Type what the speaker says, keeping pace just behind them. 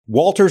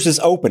Walters is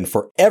open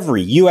for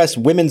every U.S.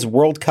 Women's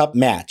World Cup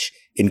match,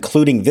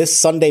 including this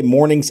Sunday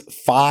morning's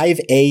 5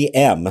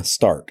 a.m.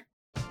 start.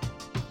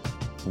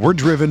 We're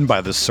driven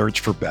by the search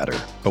for better.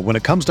 But when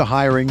it comes to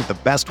hiring, the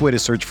best way to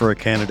search for a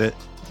candidate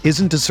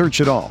isn't to search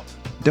at all.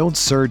 Don't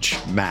search,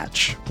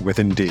 match with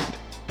Indeed.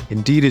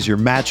 Indeed is your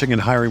matching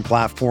and hiring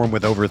platform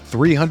with over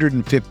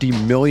 350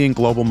 million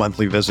global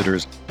monthly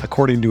visitors,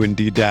 according to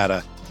Indeed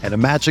data, and a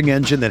matching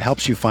engine that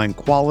helps you find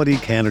quality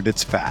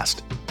candidates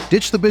fast.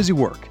 Ditch the busy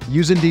work.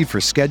 Use Indeed for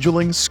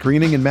scheduling,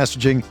 screening, and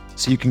messaging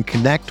so you can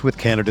connect with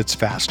candidates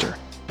faster.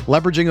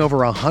 Leveraging over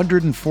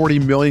 140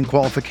 million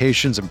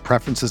qualifications and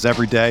preferences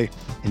every day,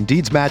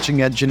 Indeed's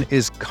matching engine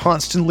is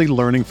constantly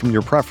learning from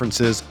your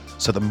preferences,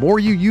 so the more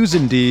you use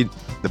Indeed,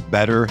 the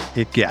better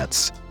it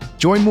gets.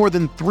 Join more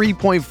than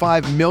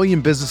 3.5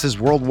 million businesses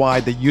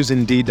worldwide that use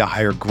Indeed to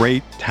hire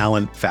great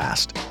talent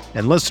fast.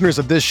 And listeners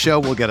of this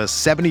show will get a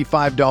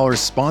 $75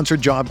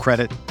 sponsored job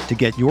credit to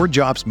get your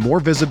jobs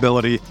more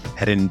visibility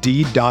at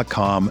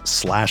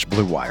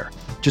Indeed.com/Blue Wire.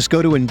 Just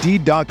go to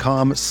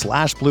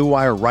Indeed.com/Blue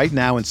Wire right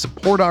now and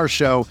support our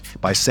show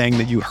by saying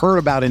that you heard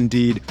about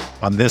Indeed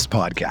on this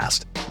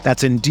podcast.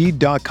 That's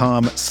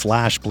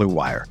Indeed.com/Blue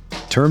Wire.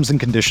 Terms and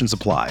conditions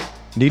apply.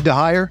 Need to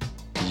hire?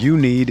 You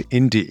need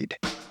Indeed.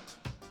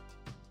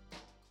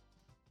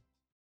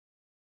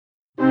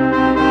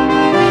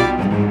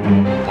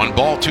 One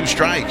ball, two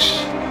strikes.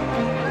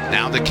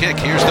 Now the kick.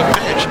 Here's the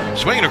pitch.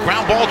 Swinging a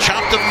ground ball,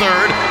 chopped to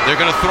third. They're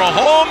going to throw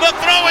home. The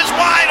throw is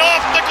wide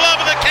off the glove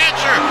of the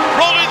catcher.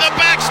 Rolling the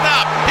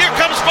backstop. Here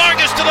comes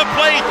Vargas to the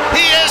plate.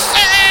 He is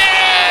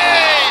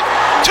saved!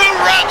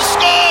 Two-run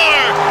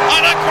score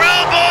on a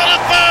ground ball to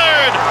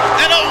third.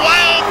 And a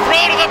wild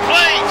throw to the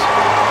plate.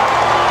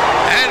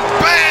 And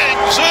bang!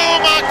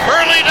 Zoom! A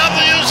Curly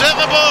W's in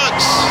the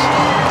books.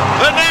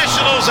 The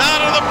Nationals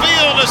out of the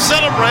field to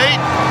celebrate.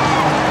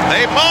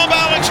 They mob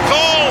Alex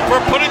Cole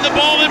for putting the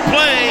ball in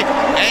play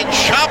and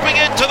chopping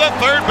it to the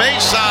third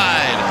base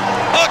side.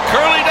 A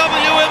Curly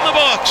W in the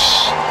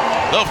books.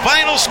 The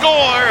final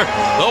score,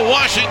 the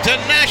Washington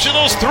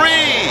Nationals 3,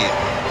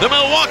 the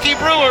Milwaukee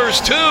Brewers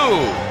 2.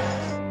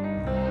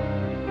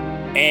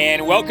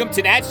 And welcome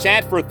to Nats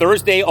Chat for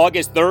Thursday,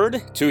 August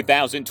 3rd,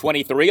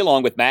 2023,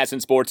 along with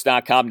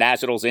MASNsports.com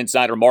Nationals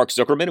insider Mark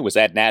Zuckerman, who was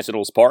at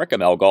Nationals Park.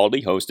 I'm Al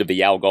Galdi, host of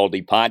the Al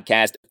Galdi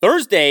podcast.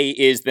 Thursday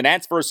is the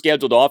Nats' first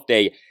scheduled off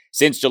day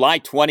since July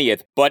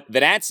 20th, but the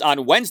Nats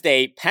on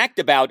Wednesday packed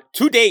about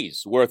 2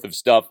 days worth of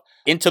stuff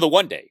into the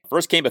one day.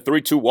 First came a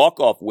 3-2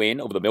 walk-off win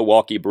over the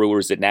Milwaukee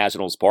Brewers at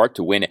Nationals Park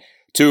to win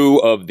 2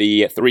 of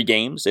the 3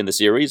 games in the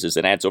series as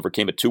the Nats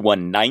overcame a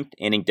 2-1 ninth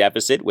inning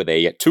deficit with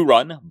a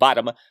 2-run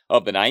bottom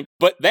of the ninth.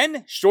 But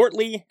then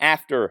shortly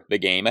after the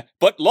game,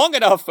 but long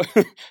enough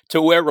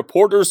to where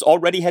reporters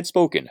already had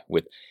spoken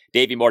with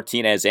Davey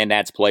Martinez and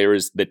Nats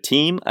players, the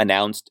team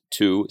announced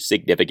 2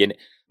 significant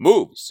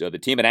moves. So the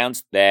team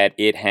announced that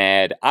it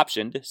had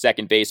optioned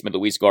second baseman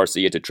Luis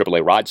Garcia to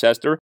AAA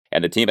Rochester,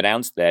 and the team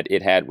announced that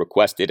it had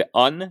requested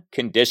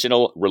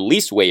unconditional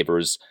release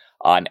waivers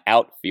on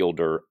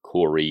outfielder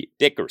Corey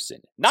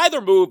Dickerson.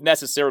 Neither move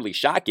necessarily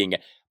shocking,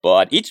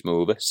 but each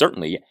move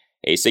certainly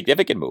a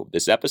significant move.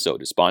 This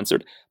episode is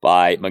sponsored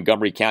by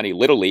Montgomery County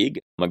Little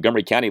League.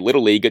 Montgomery County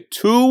Little League,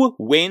 2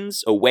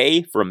 wins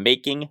away from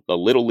making the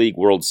Little League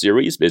World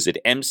Series. Visit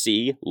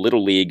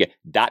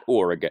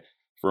mclittleleague.org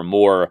for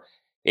more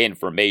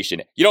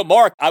information. You know,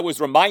 Mark, I was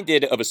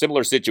reminded of a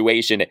similar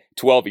situation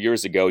 12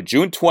 years ago,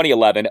 June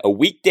 2011, a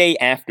weekday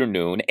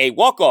afternoon, a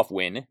walk-off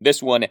win,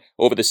 this one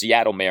over the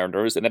Seattle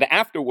Mariners, and then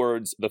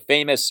afterwards, the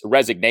famous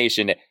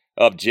resignation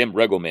of Jim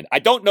Riggleman. I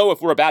don't know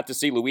if we're about to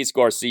see Luis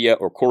Garcia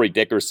or Corey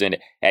Dickerson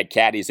at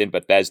Caddies in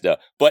Bethesda,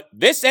 but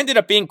this ended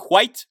up being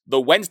quite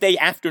the Wednesday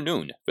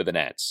afternoon for the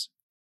Nats.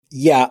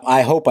 Yeah,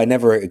 I hope I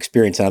never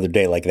experience another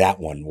day like that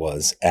one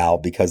was, Al,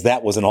 because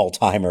that was an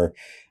all-timer,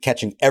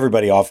 catching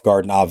everybody off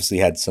guard and obviously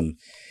had some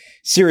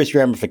serious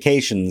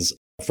ramifications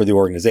for the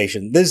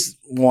organization. This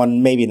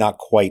one, maybe not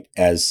quite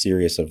as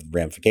serious of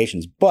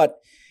ramifications, but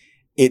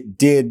it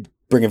did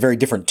bring a very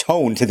different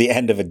tone to the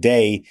end of a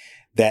day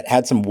that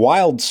had some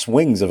wild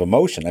swings of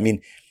emotion. I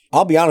mean,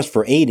 I'll be honest,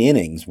 for 8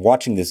 innings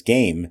watching this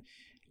game,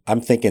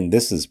 I'm thinking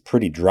this is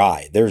pretty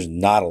dry. There's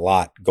not a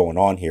lot going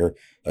on here,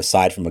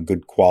 aside from a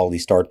good quality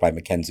start by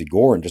Mackenzie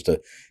Gore and just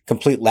a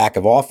complete lack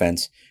of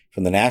offense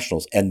from the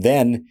Nationals. And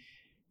then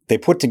they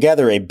put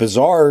together a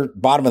bizarre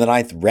bottom of the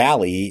ninth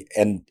rally,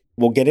 and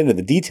we'll get into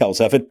the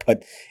details of it,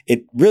 but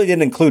it really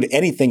didn't include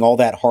anything all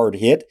that hard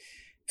hit,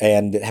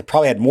 and it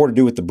probably had more to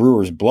do with the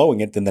Brewers blowing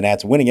it than the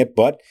Nats winning it,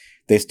 but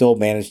they still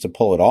managed to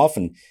pull it off.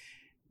 And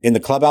in the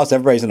clubhouse,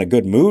 everybody's in a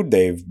good mood.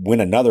 They win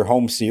another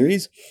home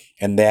series.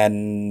 And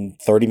then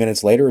 30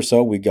 minutes later or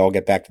so, we all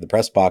get back to the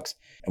press box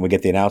and we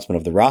get the announcement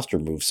of the roster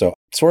move. So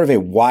sort of a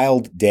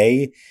wild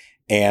day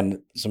and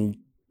some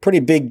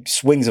pretty big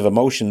swings of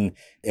emotion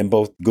in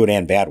both good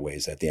and bad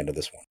ways at the end of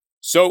this one.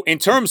 So in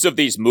terms of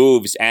these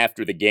moves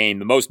after the game,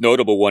 the most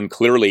notable one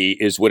clearly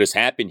is what has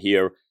happened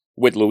here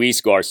with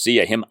Luis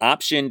Garcia, him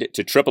optioned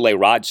to AAA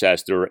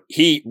Rochester.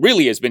 He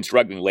really has been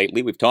struggling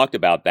lately. We've talked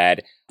about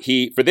that.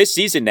 He, for this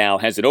season now,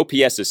 has an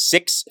OPS of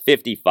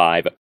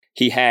 655.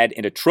 He had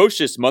an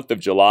atrocious month of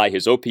July.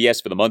 His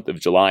OPS for the month of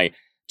July,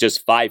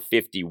 just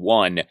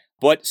 551.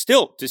 But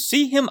still, to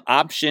see him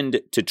optioned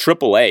to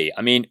AAA,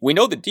 I mean, we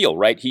know the deal,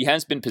 right? He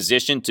has been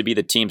positioned to be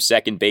the team's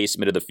second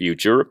baseman of the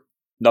future.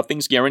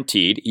 Nothing's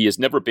guaranteed. He has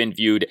never been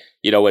viewed,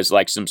 as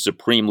like some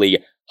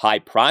supremely high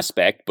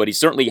prospect, but he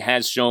certainly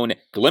has shown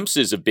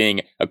glimpses of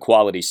being a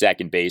quality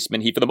second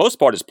baseman. He, for the most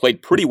part, has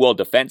played pretty well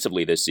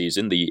defensively this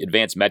season. The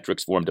advanced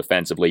metrics for him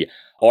defensively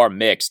are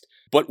mixed.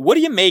 But what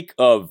do you make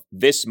of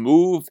this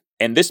move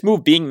and this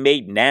move being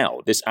made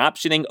now, this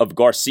optioning of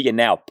Garcia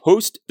now,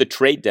 post the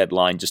trade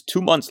deadline, just 2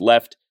 months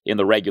left in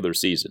the regular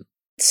season?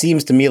 It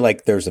seems to me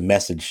like there's a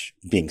message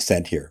being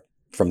sent here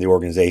from the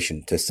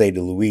organization to say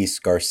to Luis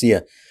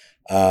Garcia,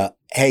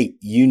 hey,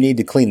 you need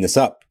to clean this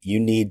up. You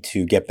need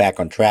to get back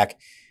on track.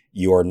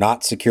 You are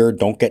not secure.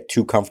 Don't get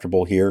too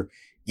comfortable here.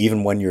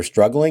 Even when you're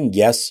struggling,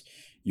 yes,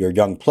 you're a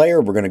young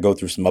player. We're going to go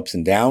through some ups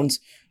and downs.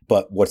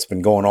 But what's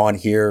been going on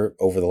here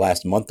over the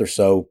last month or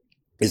so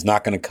is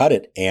not going to cut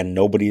it. And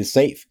nobody is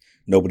safe.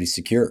 Nobody's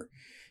secure.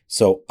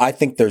 So I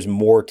think there's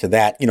more to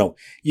that.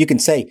 You can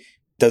say,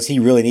 does he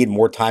really need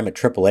more time at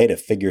AAA to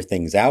figure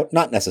things out?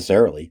 Not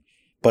necessarily.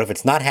 But if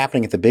it's not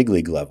happening at the big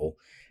league level,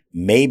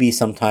 maybe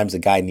sometimes a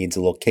guy needs a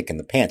little kick in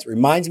the pants. It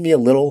reminds me a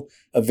little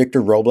of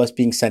Victor Robles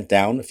being sent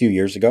down a few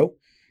years ago.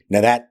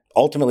 Now, that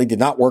ultimately did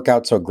not work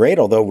out so great,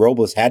 although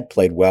Robles had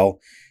played well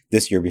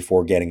this year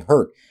before getting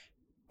hurt.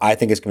 I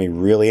think it's going to be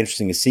really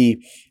interesting to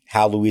see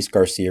how Luis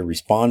Garcia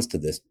responds to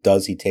this.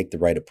 Does he take the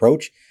right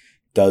approach?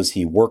 Does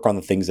he work on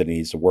the things that he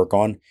needs to work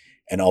on?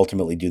 And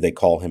ultimately, do they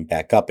call him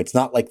back up? It's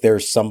not like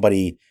there's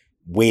somebody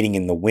waiting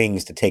in the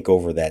wings to take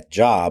over that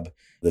job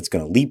that's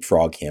going to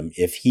leapfrog him.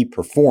 If he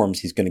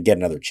performs, he's going to get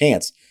another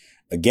chance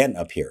again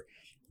up here.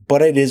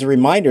 But it is a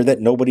reminder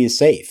that nobody is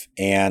safe.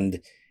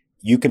 And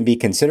you can be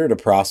considered a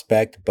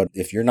prospect, but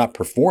if you're not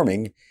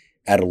performing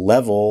at a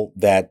level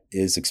that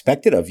is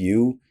expected of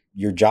you,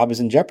 your job is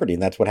in jeopardy.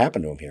 And that's what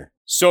happened to him here.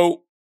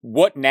 So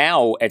what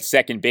now at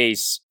second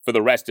base for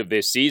the rest of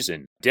this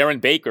season? Darren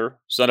Baker,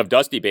 son of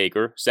Dusty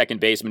Baker, second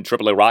baseman,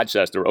 AAA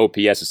Rochester,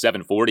 OPS is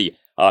 740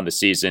 on the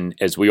season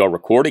as we are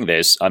recording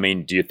this. I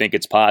mean, do you think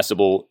it's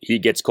possible he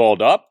gets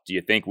called up? Do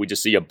you think we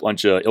just see a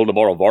bunch of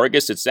Ildemaro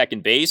Vargas at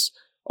second base?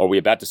 Are we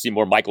about to see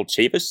more Michael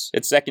Chavis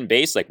at second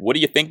base? Like, what do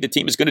you think the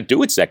team is going to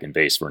do at second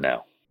base for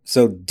now?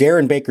 So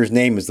Darren Baker's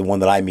name is the one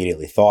that I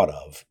immediately thought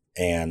of.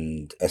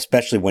 And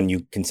especially when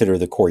you consider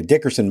the Corey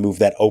Dickerson move,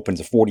 that opens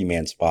a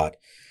 40-man spot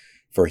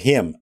for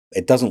him.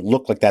 It doesn't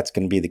look like that's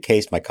going to be the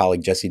case. My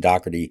colleague Jesse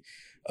Doherty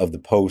of the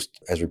Post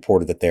has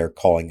reported that they're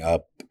calling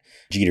up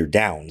Jeter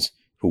Downs,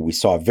 who we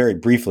saw very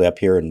briefly up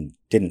here and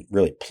didn't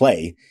really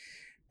play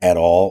at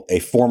all. A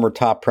former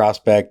top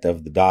prospect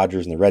of the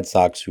Dodgers and the Red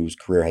Sox, whose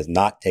career has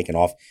not taken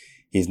off.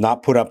 He's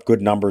not put up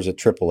good numbers at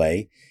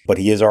AAA, but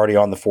he is already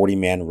on the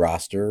 40-man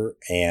roster,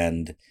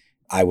 and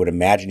I would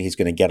imagine he's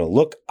going to get a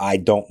look. I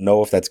don't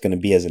know if that's going to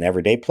be as an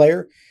everyday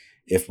player,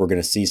 if we're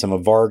going to see some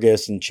of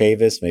Vargas and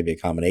Chavis, maybe a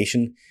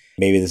combination.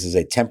 Maybe this is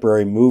a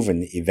temporary move,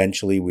 and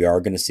eventually we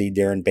are going to see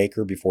Darren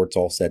Baker before it's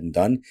all said and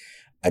done.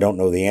 I don't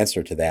know the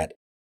answer to that,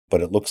 but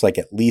it looks like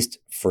at least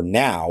for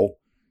now,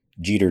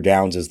 Jeter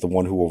Downs is the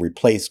one who will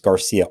replace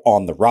Garcia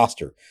on the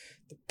roster.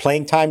 The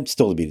playing time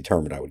still to be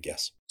determined, I would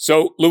guess.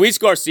 So Luis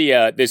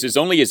Garcia, this is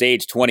only his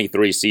age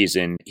 23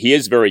 season. He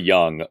is very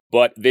young,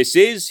 but this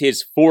is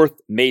his fourth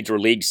major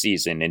league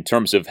season in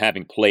terms of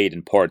having played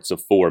in parts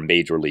of 4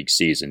 major league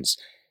seasons.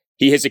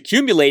 He has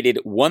accumulated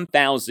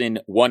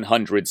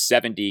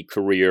 1,170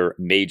 career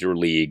major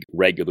league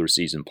regular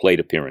season plate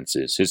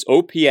appearances. His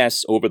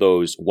OPS over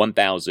those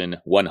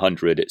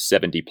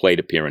 1,170 plate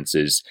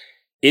appearances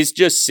is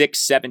just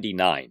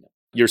 679.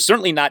 You're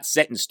certainly not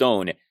set in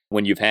stone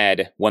when you've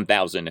had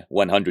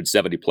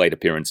 1,170 plate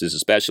appearances,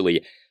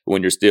 especially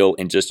when you're still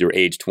in just your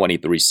age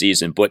 23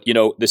 season. But,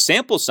 the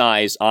sample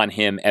size on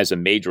him as a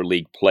major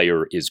league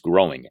player is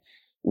growing.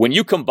 When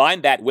you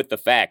combine that with the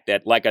fact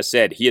that, like I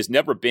said, he has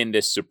never been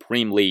this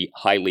supremely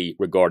highly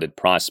regarded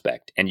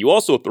prospect, and you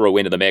also throw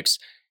into the mix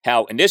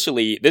how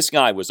initially this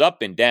guy was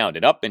up and down,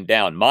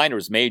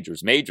 minors,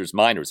 majors, majors,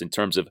 minors, in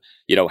terms of,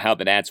 how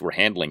the Nats were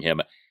handling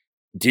him.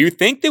 Do you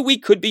think that we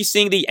could be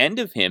seeing the end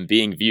of him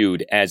being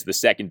viewed as the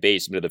second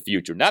baseman of the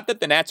future? Not that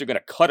the Nats are going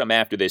to cut him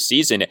after this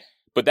season,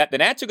 but that the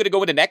Nats are going to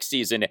go into next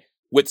season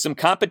with some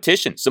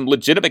competition, some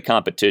legitimate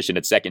competition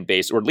at second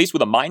base, or at least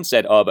with a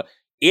mindset of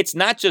it's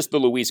not just the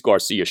Luis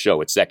Garcia show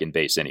at second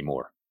base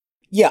anymore.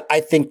 Yeah, I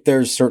think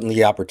there's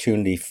certainly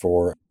opportunity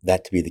for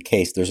that to be the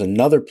case. There's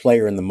another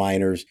player in the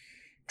minors,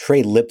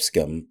 Trey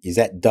Lipscomb. He's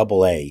at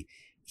Double-A.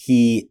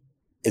 He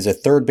is a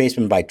third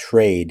baseman by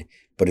trade,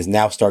 but is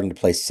now starting to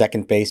play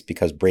second base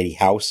because Brady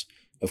House,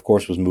 of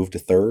course, was moved to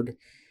third.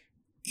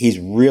 He's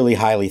really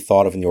highly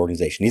thought of in the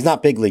organization. He's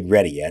not big league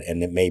ready yet,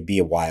 and it may be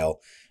a while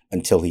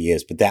until he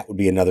is, but that would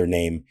be another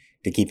name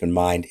to keep in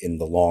mind in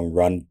the long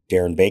run.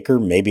 Darren Baker,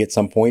 maybe at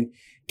some point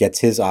gets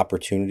his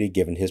opportunity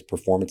given his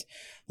performance.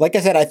 Like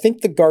I said, I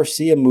think the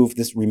Garcia move,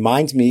 this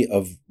reminds me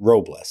of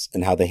Robles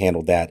and how they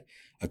handled that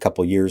a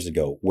couple years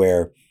ago,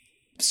 where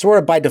sort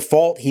of by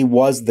default, he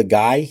was the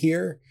guy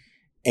here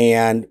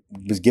and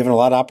was given a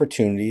lot of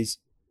opportunities,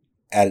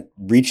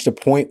 reached a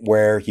point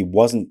where he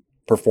wasn't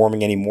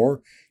performing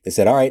anymore. They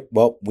said, all right,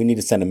 well, we need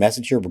to send a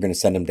message here. We're going to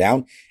send him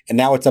down. And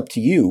now it's up to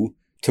you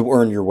to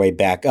earn your way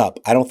back up.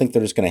 I don't think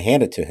they're just going to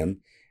hand it to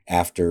him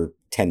after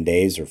 10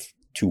 days or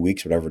 2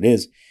 weeks, whatever it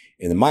is,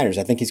 in the minors.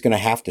 I think he's going to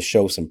have to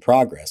show some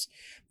progress.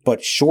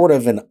 But short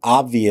of an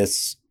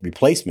obvious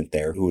replacement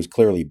there, who is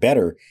clearly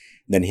better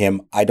than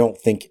him, I don't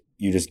think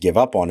you just give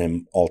up on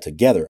him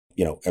altogether.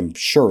 I'm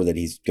sure that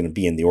he's going to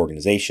be in the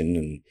organization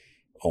and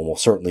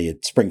almost certainly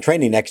at spring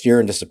training next year,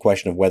 and just a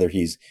question of whether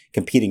he's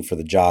competing for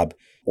the job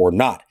or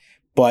not.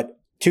 But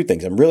two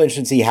things. I'm really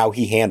interested to see how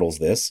he handles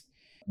this,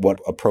 what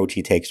approach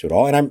he takes to it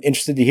all. And I'm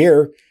interested to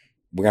hear,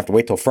 we're going to have to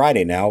wait till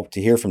Friday now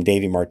to hear from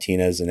Davey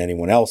Martinez and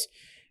anyone else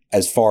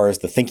as far as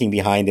the thinking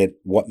behind it,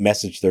 what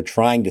message they're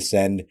trying to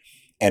send,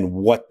 and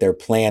what their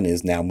plan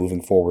is now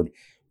moving forward,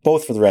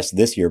 both for the rest of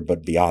this year,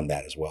 but beyond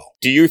that as well.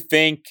 Do you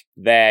think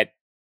that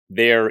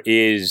there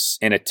is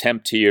an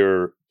attempt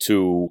here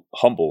to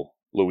humble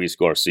Luis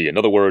Garcia? In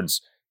other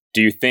words,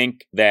 do you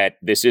think that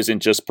this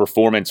isn't just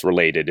performance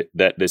related,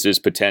 that this is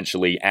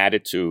potentially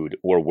attitude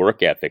or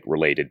work ethic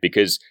related?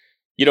 Because,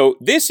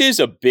 this is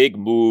a big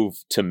move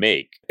to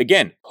make.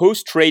 Again,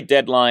 post-trade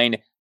deadline,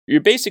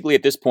 you're basically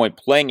at this point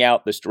playing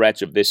out the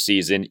stretch of this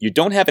season. You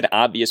don't have an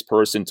obvious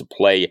person to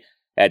play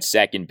at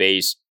second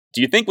base. Do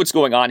you think what's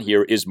going on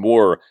here is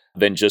more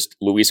than just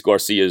Luis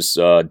Garcia's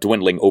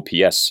dwindling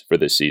OPS for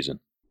this season?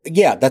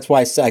 Yeah, that's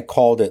why I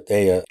called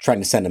it trying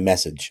to send a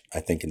message,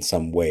 I think, in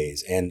some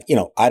ways. And,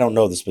 I don't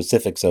know the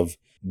specifics of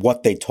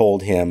what they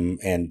told him,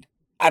 and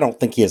I don't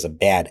think he has a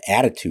bad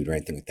attitude or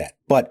anything like that.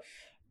 But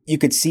you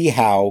could see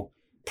how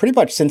pretty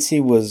much since he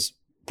was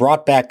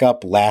brought back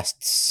up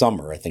last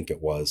summer, I think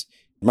it was.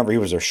 Remember, he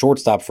was their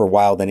shortstop for a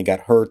while, then he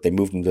got hurt. They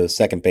moved him to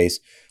second base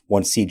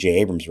once C.J.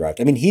 Abrams arrived.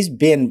 I mean, he's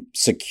been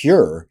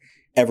secure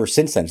ever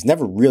since then. It's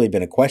never really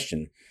been a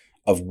question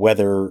of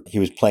whether he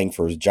was playing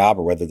for his job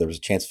or whether there was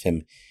a chance of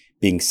him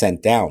being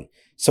sent down.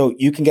 So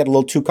you can get a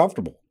little too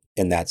comfortable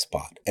in that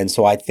spot. And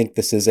so I think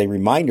this is a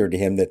reminder to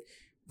him that,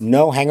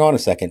 no, hang on a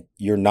second.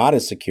 You're not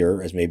as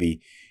secure as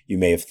maybe you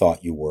may have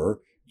thought you were.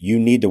 You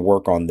need to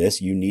work on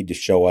this. You need to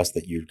show us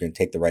that you're going to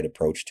take the right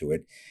approach to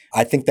it.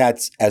 I think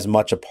that's as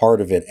much a part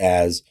of it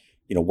as,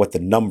 what the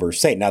numbers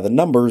say. Now, the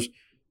numbers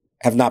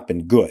have not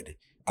been good.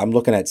 I'm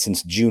looking at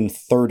since June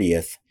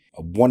 30th,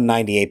 a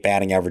 198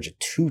 batting average, a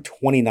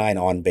 229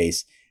 on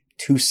base,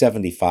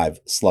 275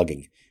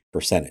 slugging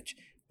percentage.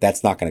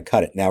 That's not going to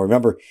cut it. Now,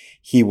 remember,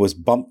 he was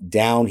bumped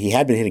down. He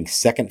had been hitting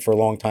second for a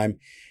long time.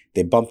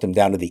 They bumped him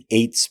down to the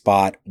 8th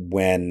spot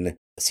when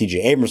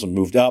C.J. Abrams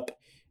moved up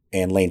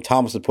and Lane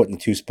Thomas was put in the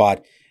 2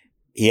 spot.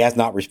 He has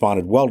not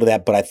responded well to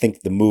that, but I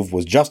think the move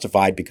was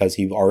justified because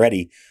he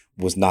already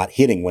was not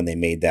hitting when they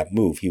made that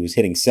move. He was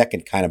hitting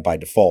second kind of by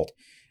default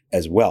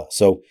as well.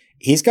 So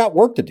he's got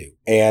work to do.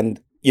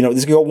 And,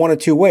 this can go one of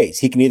two ways.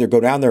 He can either go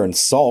down there and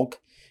sulk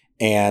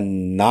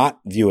and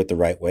not view it the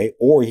right way,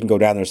 or he can go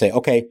down there and say,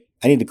 okay,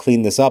 I need to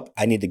clean this up.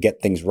 I need to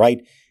get things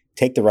right,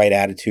 take the right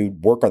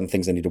attitude, work on the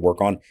things I need to work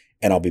on,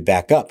 and I'll be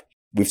back up.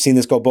 We've seen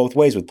this go both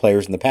ways with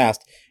players in the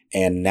past,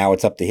 and now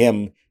it's up to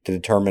him to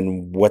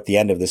determine what the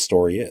end of this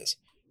story is.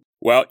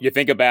 Well, you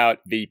think about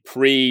the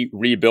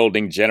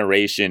pre-rebuilding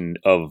generation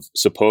of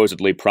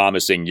supposedly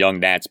promising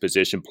young Nats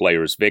position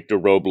players, Victor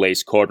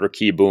Robles, Carter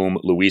Kieboom,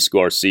 Luis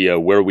Garcia,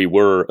 where we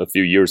were a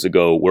few years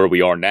ago, where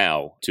we are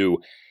now, to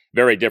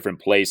very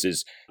different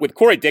places. With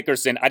Corey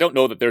Dickerson, I don't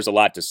know that there's a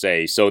lot to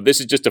say. So this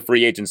is just a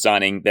free agent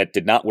signing that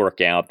did not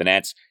work out. The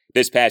Nats,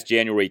 this past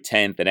January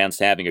 10th,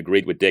 announced having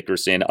agreed with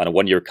Dickerson on a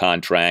 1-year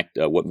contract,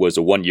 what was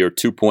a 1-year,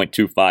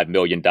 $2.25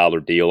 million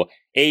deal,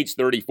 age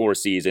 34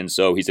 season.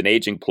 So he's an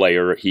aging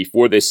player. He,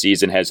 for this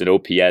season, has an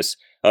OPS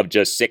of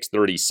just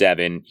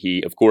 637.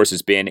 He, of course,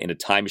 has been in a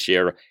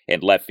timeshare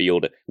in left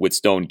field with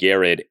Stone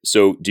Garrett.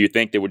 So do you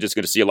think that we're just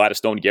going to see a lot of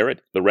Stone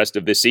Garrett the rest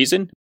of this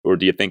season? Or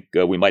do you think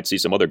we might see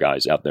some other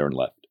guys out there in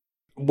left?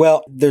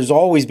 Well, there's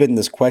always been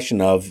this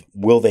question of,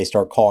 will they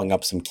start calling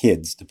up some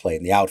kids to play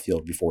in the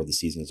outfield before the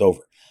season is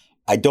over?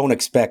 I don't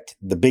expect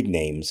the big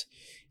names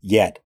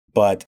yet,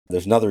 but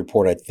there's another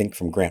report, I think,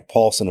 from Grant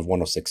Paulson of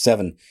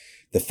 106.7,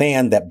 The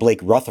Fan, that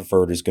Blake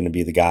Rutherford is going to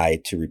be the guy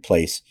to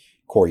replace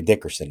Corey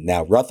Dickerson.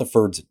 Now,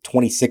 Rutherford's a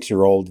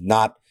 26-year-old,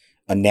 not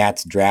a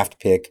Nats draft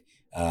pick.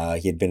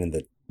 He had been in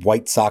the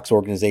White Sox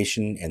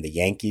organization and the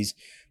Yankees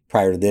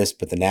prior to this,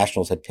 but the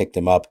Nationals had picked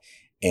him up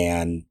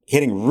and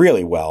hitting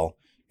really well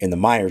in the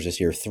minors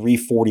this year.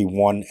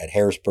 341 at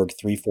Harrisburg,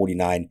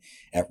 349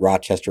 at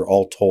Rochester.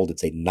 All told,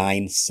 it's a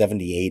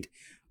 978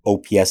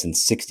 OPS in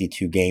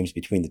 62 games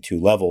between the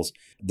two levels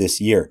this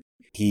year.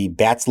 He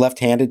bats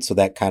left-handed, so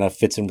that kind of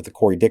fits in with the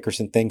Corey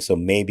Dickerson thing. So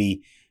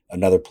maybe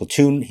another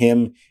platoon,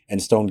 him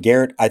and Stone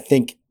Garrett. I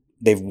think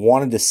they've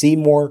wanted to see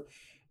more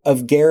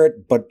of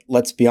Garrett, but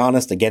let's be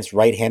honest, against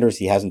right-handers,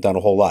 he hasn't done a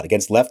whole lot.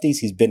 Against lefties,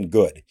 he's been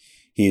good.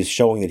 He is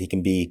showing that he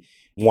can be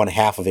one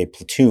half of a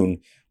platoon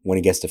when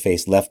he gets to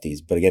face lefties.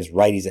 But against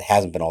righties, it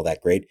hasn't been all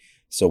that great.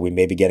 So we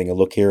may be getting a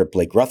look here at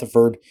Blake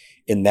Rutherford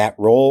in that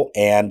role,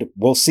 and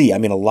we'll see. I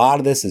mean, a lot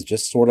of this is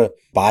just sort of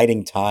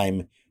biding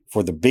time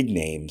for the big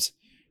names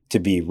to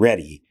be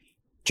ready.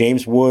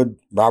 James Wood,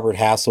 Robert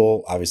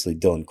Hassel, obviously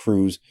Dylan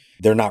Cruz,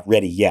 they're not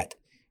ready yet.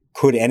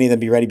 Could any of them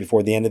be ready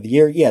before the end of the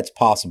year? Yeah, it's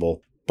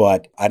possible,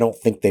 but I don't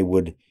think they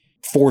would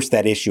force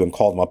that issue and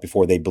call them up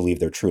before they believe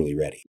they're truly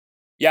ready.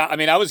 Yeah, I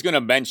mean, I was going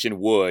to mention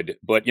Wood,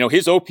 but,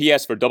 his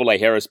OPS for AA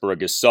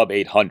Harrisburg is sub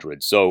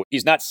 800, so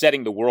he's not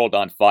setting the world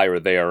on fire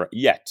there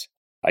yet.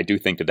 I do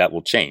think that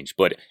will change,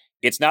 but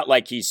it's not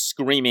like he's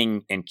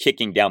screaming and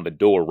kicking down the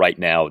door right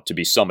now to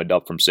be summoned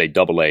up from, say,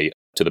 AA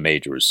to the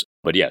majors.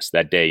 But yes,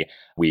 that day,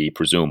 we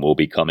presume, will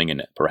be coming,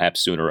 and perhaps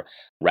sooner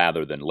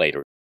rather than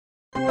later.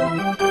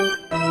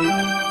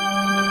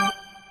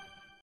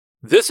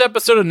 This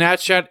episode of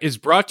Nats Chat is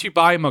brought to you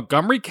by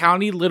Montgomery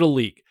County Little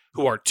League,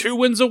 who are 2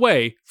 wins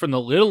away from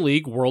the Little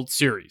League World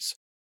Series.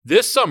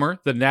 This summer,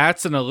 the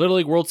Nats and the Little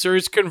League World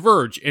Series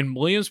converge in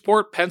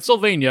Williamsport,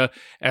 Pennsylvania,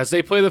 as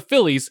they play the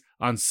Phillies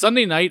on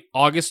Sunday night,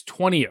 August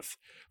 20th.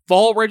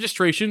 Fall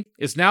registration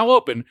is now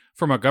open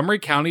for Montgomery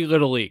County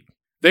Little League.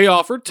 They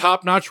offer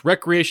top-notch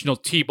recreational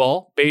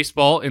t-ball,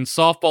 baseball, and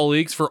softball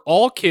leagues for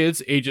all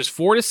kids ages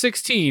 4 to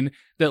 16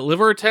 that live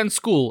or attend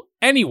school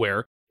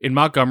anywhere in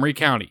Montgomery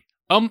County.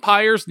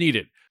 Umpires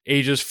needed.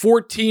 Ages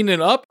 14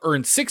 and up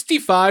earn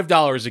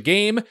 $65 a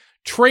game.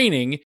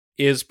 Training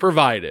is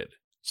provided.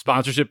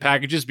 Sponsorship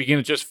packages begin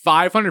at just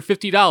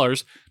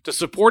 $550 to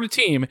support a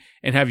team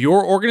and have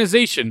your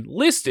organization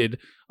listed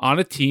on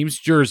a team's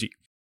jersey.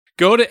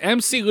 Go to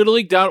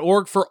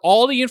mclittleleague.org for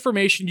all the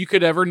information you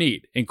could ever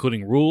need,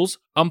 including rules,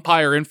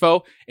 umpire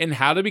info, and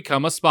how to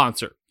become a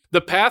sponsor. The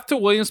path to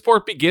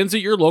Williamsport begins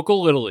at your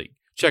local Little League.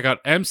 Check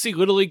out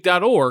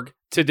mclittleleague.org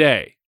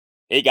today.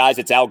 Hey guys,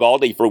 it's Al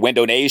Galdi for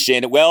Window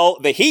Nation. Well,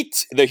 the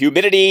heat, the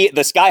humidity,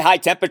 the sky-high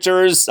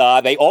temperatures,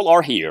 they all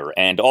are here.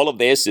 And all of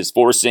this is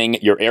forcing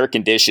your air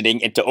conditioning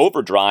into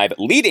overdrive,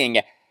 leading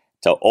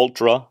to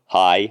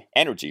ultra-high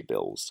energy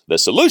bills. The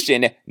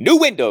solution, new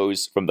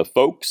windows from the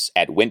folks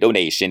at Window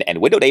Nation. And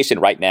Window Nation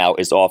right now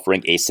is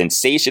offering a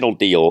sensational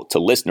deal to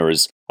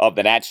listeners of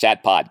the Nats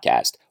Chat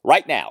podcast.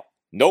 Right now,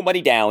 no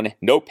money down,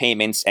 no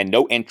payments, and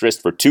no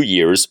interest for 2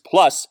 years,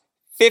 plus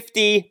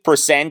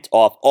 50%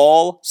 off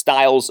all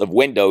styles of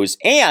windows.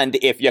 And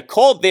if you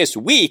call this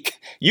week,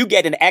 you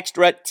get an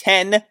extra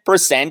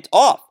 10%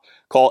 off.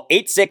 Call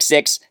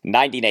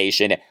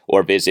 866-90NATION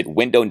or visit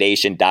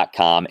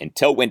windownation.com and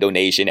tell Window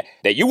Nation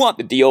that you want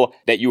the deal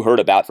that you heard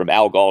about from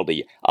Al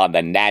Galdi on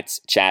the Nats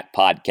Chat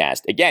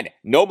podcast. Again,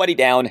 no money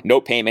down, no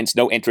payments,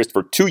 no interest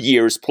for 2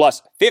 years,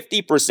 plus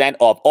 50%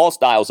 off all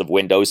styles of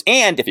windows.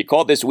 And if you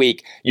call this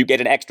week, you get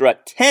an extra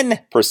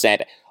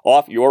 10%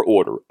 off your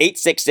order.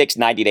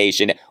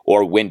 866-90NATION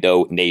or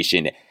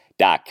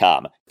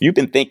windownation.com. You've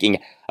been thinking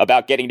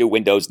about getting new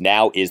windows,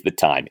 now is the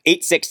time.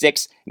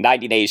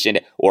 866-90NATION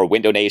or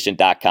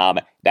windownation.com.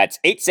 That's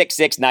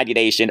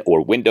 866-90NATION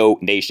or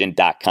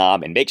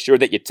windownation.com. And make sure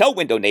that you tell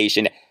Window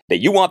Nation that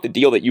you want the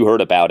deal that you heard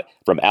about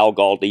from Al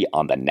Galdi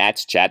on the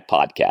Nats Chat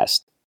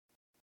podcast.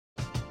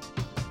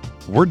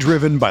 We're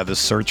driven by the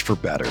search for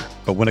better.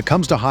 But when it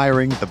comes to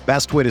hiring, the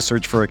best way to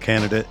search for a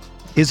candidate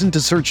isn't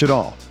to search at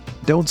all.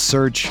 Don't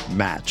search,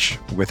 match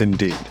with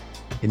Indeed.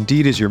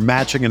 Indeed is your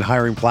matching and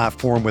hiring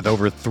platform with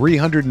over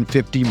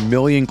 350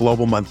 million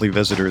global monthly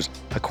visitors,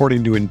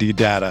 according to Indeed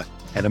data,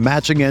 and a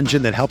matching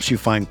engine that helps you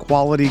find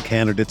quality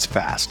candidates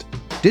fast.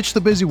 Ditch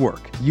the busy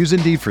work. Use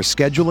Indeed for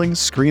scheduling,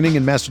 screening,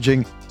 and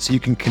messaging so you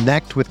can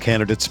connect with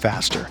candidates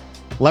faster.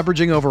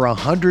 Leveraging over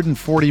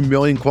 140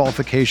 million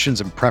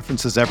qualifications and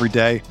preferences every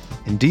day,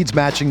 Indeed's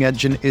matching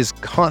engine is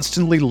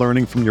constantly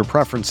learning from your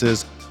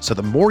preferences, so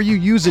the more you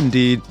use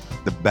Indeed,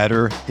 the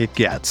better it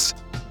gets.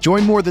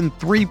 Join more than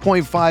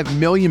 3.5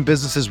 million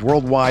businesses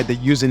worldwide that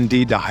use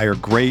Indeed to hire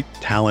great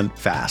talent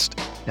fast.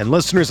 And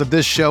listeners of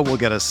this show will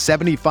get a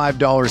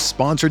 $75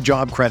 sponsored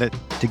job credit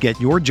to get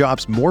your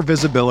jobs more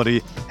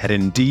visibility at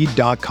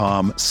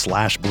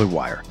Indeed.com/Blue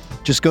Wire.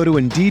 Just go to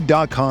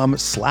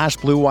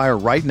Indeed.com/Blue Wire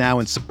right now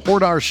and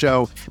support our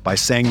show by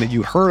saying that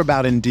you heard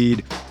about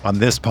Indeed on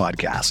this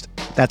podcast.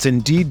 That's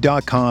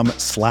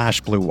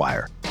Indeed.com/Blue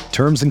Wire.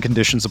 Terms and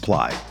conditions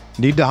apply.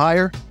 Need to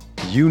hire?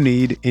 You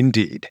need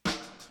Indeed.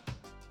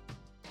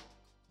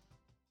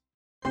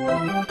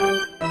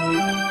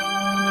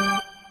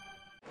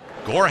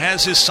 Gore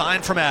has his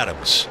sign from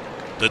Adams.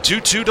 The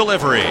 2-2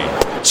 delivery.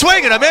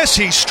 Swing and a miss.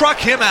 He struck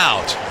him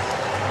out.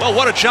 Well,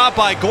 what a job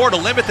by Gore to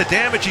limit the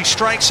damage. He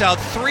strikes out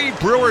 3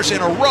 Brewers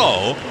in a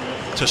row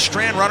to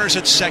strand runners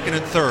at second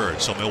and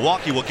third. So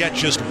Milwaukee will get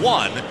just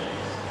 1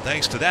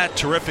 thanks to that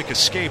terrific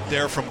escape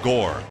there from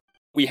Gore.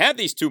 We have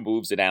these 2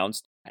 moves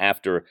announced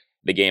after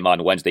the game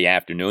on Wednesday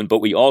afternoon, but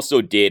we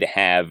also did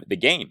have the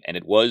game, and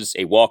it was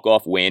a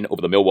walk-off win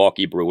over the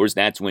Milwaukee Brewers.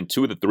 That's win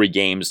 2 of the 3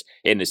 games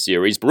in the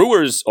series.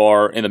 Brewers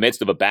are in the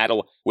midst of a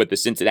battle with the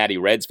Cincinnati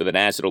Reds for the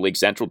National League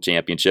Central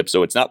Championship,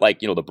 so it's not like,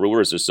 the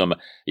Brewers are some,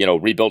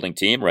 rebuilding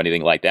team or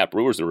anything like that.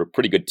 Brewers are a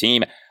pretty good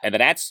team, and the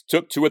Nats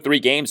took 2 or 3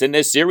 games in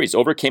this series,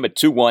 overcame a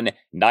 2-1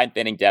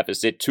 ninth-inning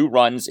deficit, 2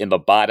 runs in the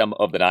bottom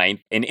of the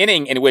ninth, an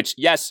inning in which,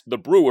 yes, the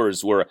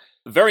Brewers were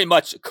very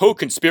much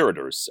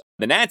co-conspirators.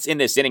 The Nats in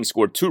this inning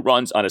scored 2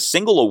 runs on a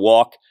single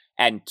walk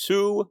and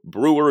 2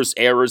 Brewers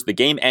errors. The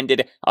game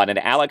ended on an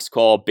Alex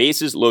Call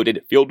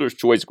bases-loaded fielder's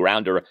choice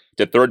grounder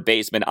to third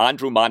baseman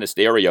Andrew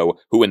Monasterio,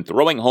 who in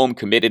throwing home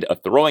committed a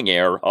throwing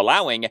error,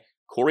 allowing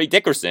Corey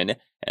Dickerson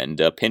and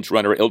pinch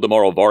runner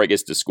Ildemaro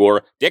Vargas to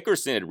score.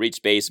 Dickerson had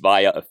reached base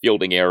via a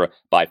fielding error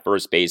by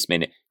first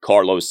baseman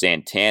Carlos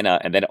Santana.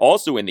 And then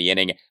also in the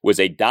inning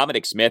was a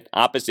Dominic Smith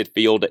opposite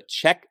field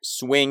check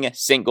swing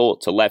single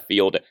to left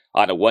field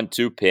on a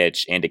 1-2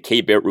 pitch, and a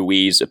Keibert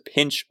Ruiz a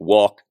pinch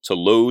walk to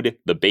load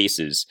the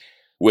bases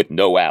with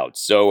no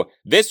outs. So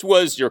this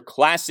was your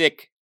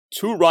classic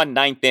 2-run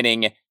ninth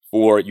inning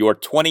for your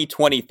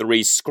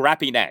 2023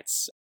 Scrappy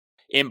Nats.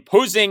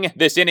 Imposing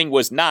this inning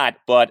was not,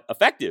 but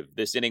effective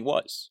this inning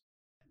was.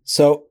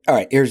 So, all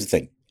right, here's the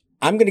thing.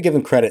 I'm going to give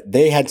them credit.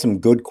 They had some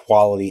good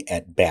quality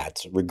at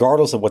bats,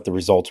 regardless of what the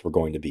results were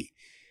going to be.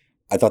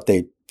 I thought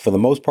they, for the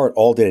most part,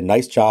 all did a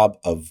nice job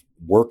of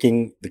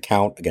working the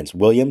count against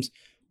Williams,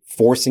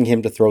 forcing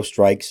him to throw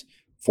strikes,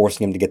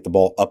 forcing him to get the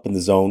ball up in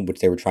the zone, which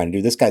they were trying to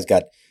do. This guy's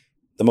got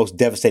the most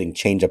devastating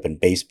changeup in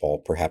baseball.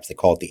 Perhaps they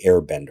call it the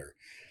airbender.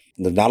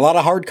 There's not a lot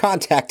of hard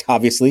contact,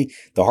 obviously.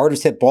 The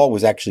hardest hit ball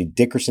was actually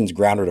Dickerson's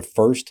grounder to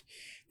first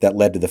that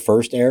led to the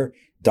first error.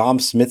 Dom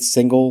Smith's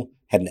single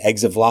had an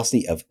exit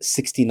velocity of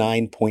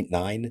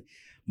 69.9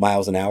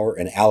 miles an hour,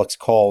 and Alex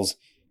Call's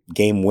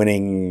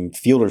game-winning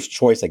fielder's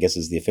choice, I guess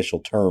is the official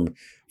term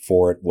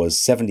for it, was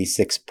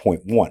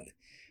 76.1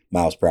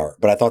 miles per hour.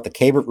 But I thought the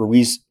Keibert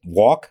Ruiz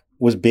walk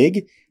was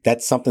big.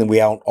 That's something we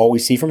don't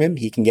always see from him.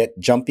 He can get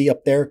jumpy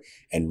up there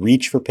and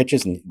reach for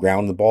pitches and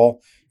ground the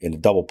ball into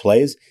double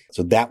plays.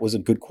 So that was a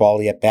good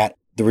quality at bat.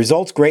 The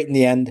result's great in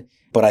the end,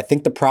 but I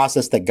think the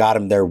process that got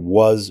him there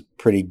was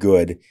pretty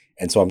good.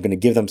 And so I'm going to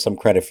give them some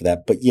credit for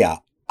that. But yeah,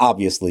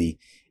 obviously,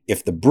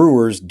 if the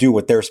Brewers do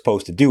what they're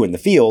supposed to do in the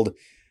field,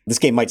 this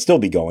game might still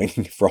be going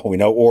for all we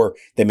know, or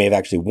they may have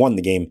actually won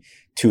the game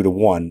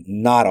 2-1.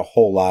 Not a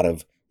whole lot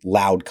of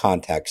loud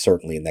contact,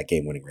 certainly, in that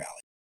game-winning rally.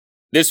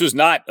 This was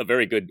not a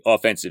very good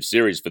offensive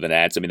series for the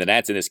Nats. I mean, the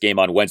Nats in this game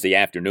on Wednesday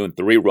afternoon,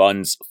 3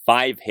 runs,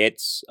 5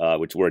 hits,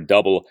 which were a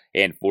double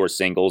and 4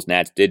 singles.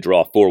 Nats did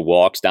draw 4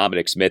 walks.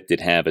 Dominic Smith did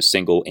have a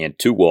single and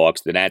 2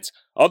 walks. The Nats'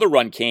 other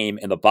run came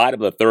in the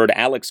bottom of the third.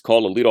 Alex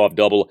called a leadoff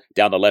double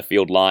down the left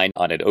field line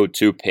on an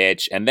 0-2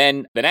 pitch. And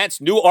then the Nats'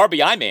 new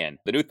RBI man,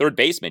 the new third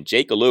baseman,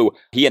 Jake Alou,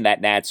 he and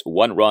that Nats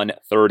 1-run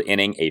third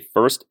inning, a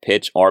first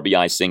pitch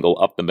RBI single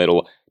up the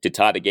middle to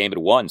tie the game at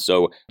 1.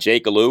 So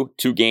Jake Alou,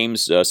 2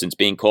 games since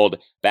being called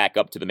back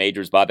up to the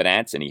majors by the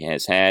Nats, and he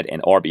has had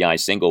an RBI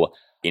single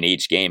in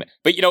each game.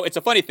 But, it's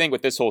a funny thing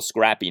with this whole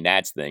scrappy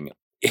Nats thing.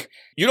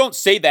 You don't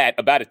say that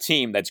about a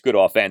team that's good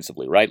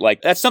offensively, right?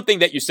 Like, that's something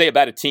that you say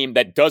about a team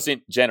that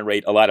doesn't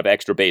generate a lot of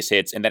extra base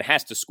hits and that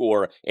has to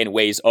score in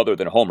ways other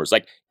than homers.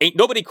 Like, ain't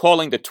nobody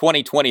calling the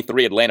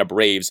 2023 Atlanta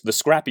Braves the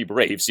scrappy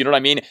Braves, you know what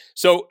I mean?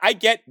 So I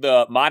get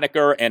the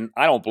moniker, and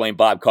I don't blame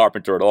Bob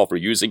Carpenter at all for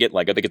using it.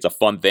 Like, I think it's a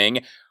fun thing.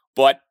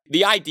 But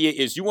the idea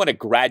is you want to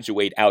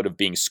graduate out of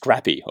being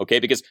scrappy, okay?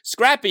 Because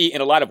scrappy in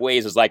a lot of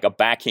ways is like a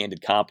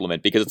backhanded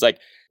compliment, because it's like,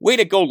 way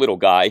to go, little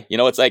guy.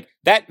 It's like,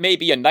 that may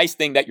be a nice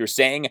thing that you're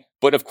saying,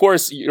 but of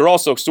course, you're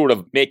also sort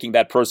of making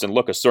that person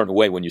look a certain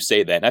way when you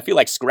say that. And I feel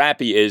like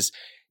scrappy is,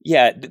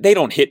 yeah, they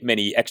don't hit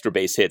many extra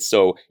base hits.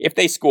 So if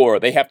they score,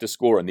 they have to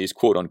score in these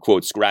quote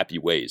unquote scrappy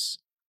ways.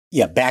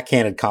 Yeah,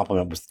 backhanded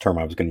compliment was the term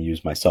I was going to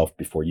use myself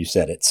before you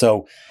said it.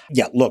 So,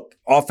 yeah, look,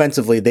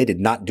 offensively, they did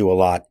not do a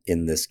lot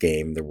in this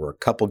game. There were a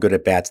couple good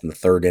at-bats in the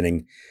third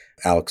inning.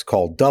 Alex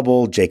called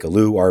double, Jake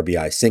Alou,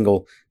 RBI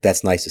single.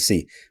 That's nice to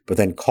see. But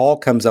then Call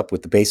comes up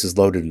with the bases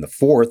loaded in the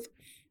fourth,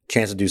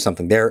 chance to do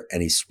something there,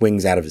 and he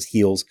swings out of his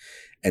heels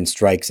and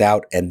strikes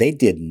out. And they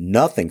did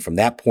nothing from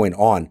that point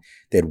on.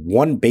 They had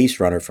 1 base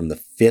runner from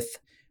the 5th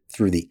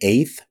through the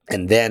 8th,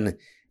 and then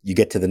you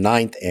get to the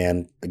 9th,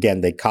 and again,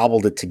 they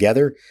cobbled it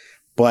together.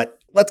 But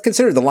let's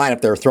consider the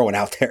lineup they're throwing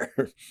out there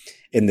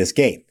in this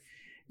game.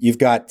 You've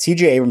got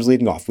C.J. Abrams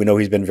leading off. We know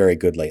he's been very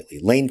good lately.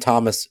 Lane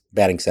Thomas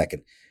batting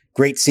second.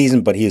 Great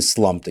season, but he has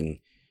slumped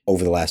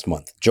over the last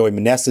month. Joey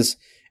Meneses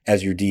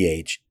as your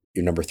DH,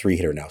 your number 3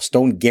 hitter now.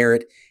 Stone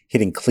Garrett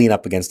hitting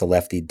cleanup against the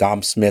lefty.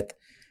 Dom Smith,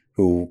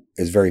 who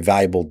is very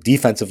valuable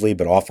defensively,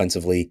 but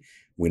offensively,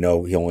 we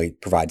know he only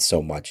provides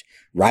so much.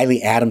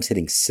 Riley Adams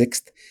hitting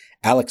 6th.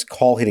 Alex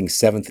Call hitting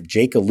 7th,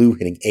 Jake Alou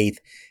hitting 8th,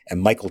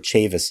 and Michael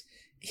Chavis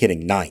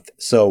hitting 9th.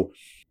 So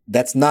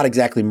that's not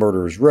exactly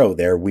murderer's row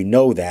there. We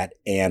know that.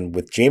 And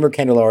with Jeimer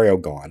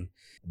Candelario gone,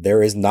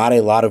 there is not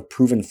a lot of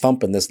proven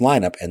thump in this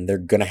lineup, and they're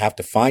going to have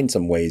to find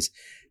some ways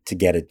to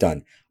get it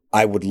done.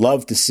 I would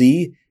love to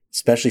see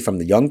especially from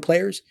the young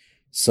players,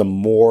 some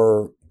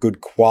more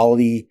good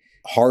quality,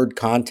 hard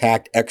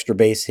contact, extra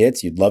base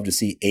hits. You'd love to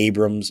see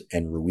Abrams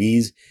and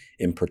Ruiz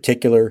in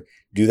particular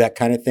do that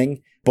kind of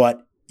thing.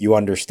 But you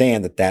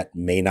understand that that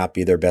may not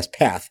be their best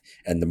path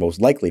and the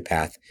most likely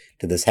path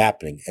to this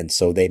happening. And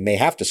so they may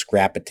have to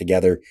scrap it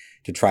together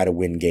to try to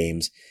win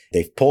games.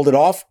 They've pulled it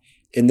off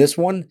in this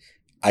one.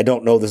 I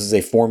don't know this is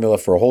a formula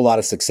for a whole lot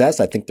of success.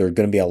 I think there are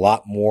going to be a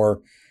lot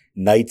more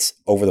nights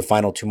over the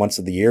final 2 months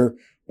of the year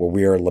where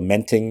we are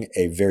lamenting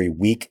a very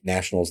weak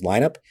Nationals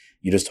lineup.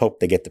 You just hope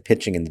they get the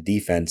pitching and the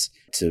defense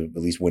to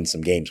at least win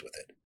some games with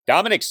it.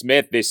 Dominic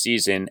Smith this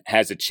season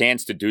has a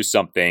chance to do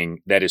something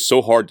that is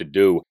so hard to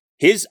do.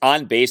 His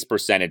on-base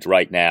percentage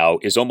right now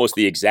is almost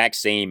the exact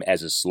same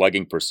as his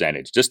slugging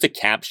percentage, just to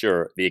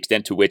capture the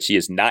extent to which he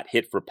is not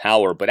hit for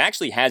power, but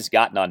actually has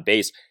gotten on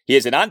base. He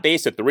has an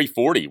on-base at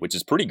 340, which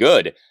is pretty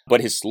good,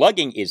 but his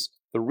slugging is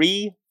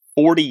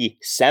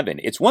 347.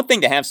 It's one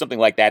thing to have something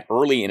like that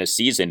early in a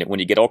season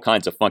when you get all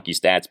kinds of funky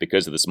stats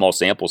because of the small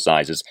sample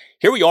sizes.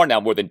 Here we are now,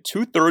 more than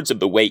 2/3 of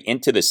the way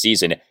into the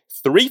season,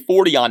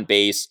 340 on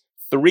base,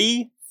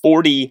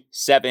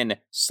 347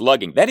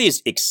 slugging. That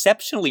is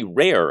exceptionally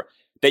rare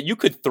that you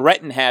could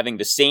threaten having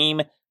the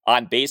same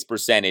on-base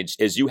percentage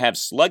as you have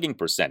slugging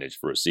percentage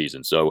for a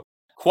season. So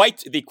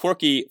quite the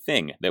quirky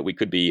thing that we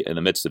could be in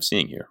the midst of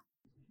seeing here.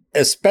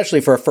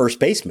 Especially for a first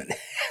baseman.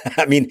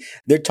 I mean,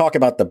 they're talking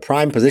about the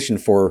prime position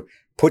for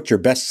put your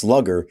best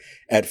slugger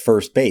at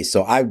first base.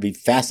 So I would be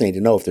fascinated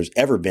to know if there's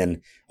ever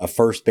been a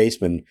first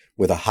baseman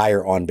with a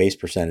higher on-base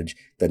percentage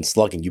than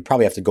slugging. You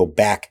probably have to go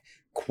back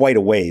quite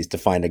a ways to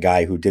find a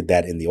guy who did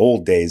that in the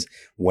old days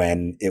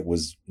when it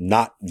was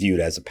not viewed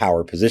as a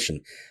power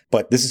position.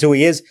 But this is who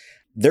he is.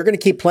 They're going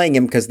to keep playing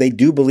him because they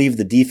do believe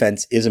the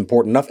defense is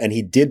important enough. And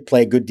he did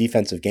play a good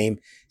defensive game,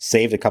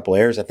 saved a couple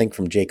errors, I think,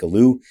 from Jake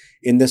Alou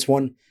in this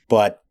one.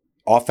 But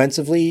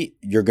offensively,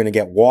 you're going to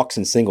get walks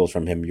and singles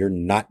from him. You're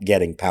not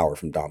getting power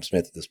from Dom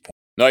Smith at this point.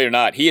 No, you're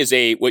not. He is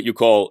a what you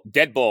call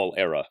dead ball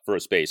era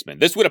first baseman.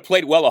 This would have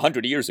played well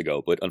 100 years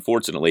ago, but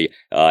unfortunately,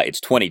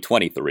 it's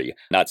 2023,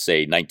 not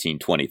say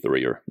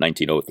 1923 or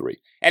 1903.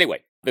 Anyway,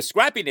 the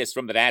scrappiness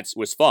from the Nats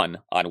was fun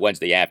on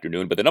Wednesday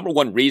afternoon, but the number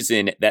one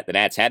reason that the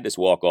Nats had this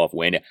walk-off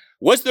win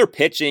was their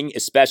pitching,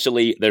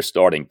 especially their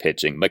starting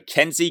pitching.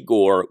 Mackenzie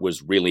Gore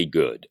was really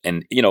good.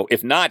 And,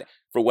 if not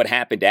for what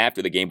happened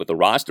after the game with the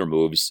roster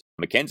moves,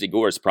 Mackenzie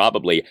Gore is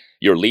probably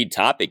your lead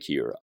topic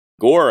here.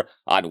 Gore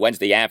on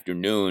Wednesday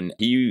afternoon,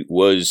 he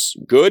was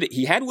good.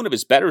 He had one of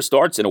his better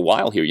starts in a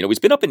while here. He's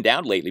been up and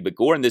down lately, but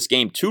Gore in this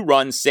game, 2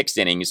 runs, 6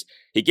 innings.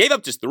 He gave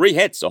up just 3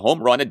 hits, a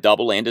home run, a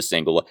double, and a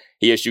single.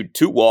 He issued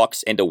 2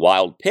 walks and a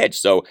wild pitch.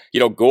 So,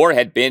 Gore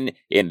had been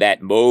in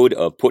that mode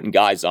of putting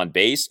guys on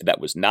base.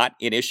 That was not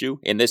an issue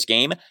in this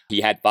game.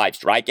 He had 5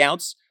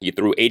 strikeouts. He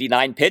threw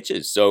 89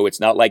 pitches. So it's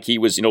not like he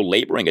was,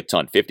 laboring a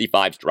ton.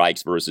 55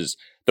 strikes versus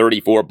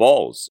 34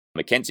 balls.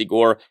 Mackenzie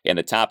Gore in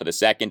the top of the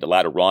second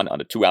allowed a run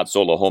on a 2-out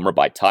solo homer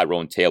by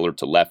Tyrone Taylor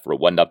to left for a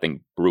 1-0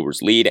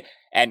 Brewers lead.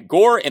 And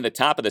Gore in the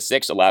top of the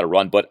 6th allowed a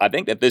run, but I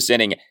think that this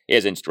inning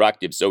is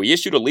instructive. So he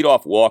issued a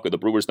leadoff walk with the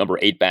Brewers' number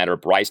 8 batter,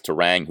 Bryce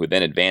Terang, who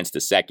then advanced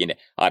to second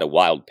on a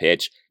wild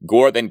pitch.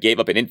 Gore then gave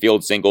up an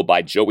infield single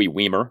by Joey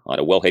Weimer on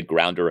a well-hit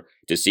grounder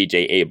to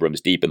C.J.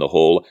 Abrams deep in the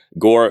hole.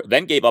 Gore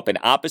then gave up an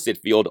opposite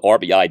field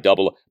RBI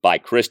double by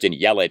Christian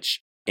Yelich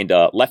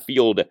into left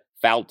field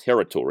foul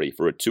territory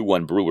for a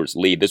 2-1 Brewers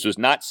lead. This was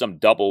not some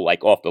double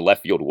like off the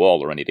left field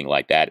wall or anything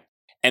like that.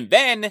 And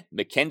then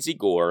Mackenzie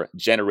Gore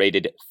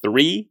generated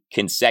 3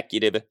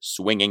 consecutive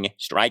swinging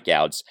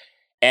strikeouts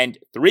and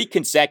 3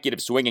 consecutive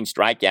swinging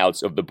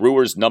strikeouts of the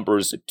Brewers'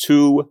 numbers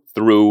 2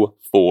 through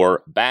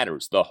 4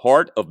 batters. The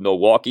heart of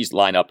Milwaukee's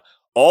lineup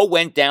all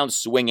went down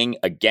swinging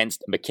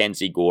against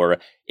Mackenzie Gore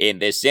in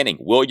this inning.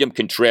 William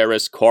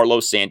Contreras,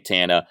 Carlos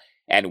Santana,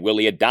 and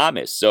Willy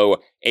Adames.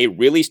 So a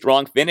really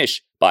strong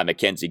finish by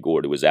Mackenzie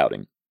Gore to his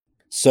outing.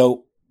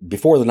 So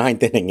before the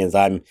 9th inning, as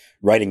I'm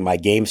writing my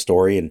game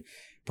story and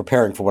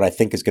preparing for what I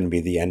think is going to be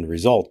the end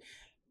result,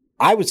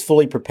 I was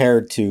fully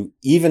prepared to,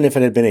 even if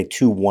it had been a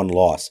 2-1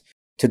 loss,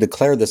 to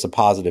declare this a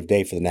positive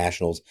day for the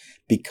Nationals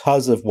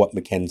because of what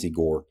Mackenzie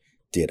Gore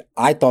did.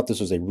 I thought this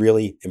was a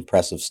really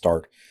impressive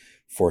start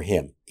for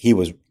him. He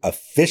was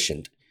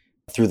efficient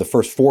through the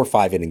first 4 or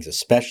 5 innings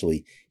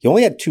especially. He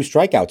only had 2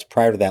 strikeouts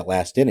prior to that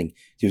last inning.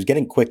 He was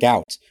getting quick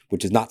outs,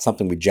 which is not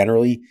something we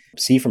generally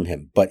see from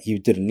him, but he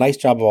did a nice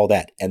job of all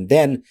that. And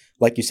then,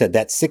 like you said,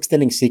 that 6th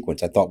inning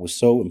sequence I thought was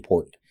so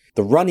important.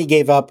 The run he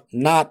gave up,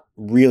 not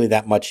really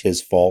that much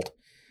his fault.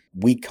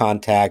 Weak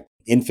contact,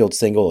 infield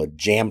single, a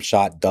jam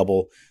shot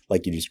double,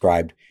 like you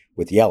described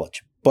with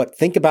Yelich. But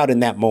think about in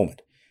that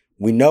moment.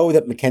 We know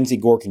that Mackenzie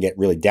Gore can get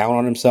really down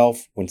on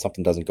himself when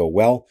something doesn't go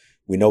well.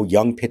 We know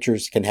young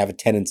pitchers can have a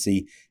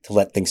tendency to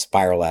let things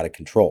spiral out of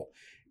control.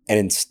 And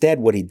instead,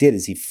 what he did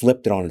is he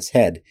flipped it on his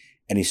head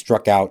and he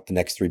struck out the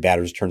next 3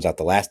 batters, turns out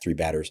the last 3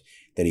 batters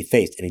that he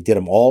faced. And he did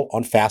them all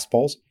on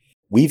fastballs.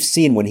 We've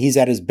seen when he's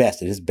at his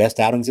best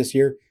outings this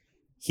year,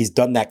 he's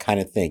done that kind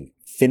of thing.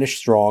 Finish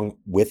strong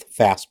with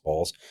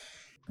fastballs.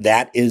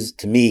 That is,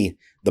 to me,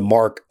 the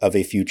mark of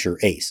a future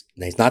ace.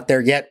 Now, he's not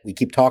there yet. We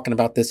keep talking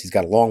about this. He's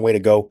got a long way to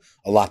go,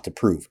 a lot to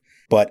prove.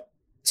 But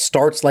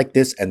starts like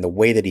this and the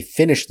way that he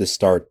finished the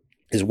start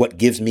is what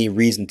gives me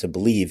reason to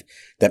believe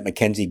that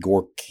Mackenzie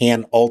Gore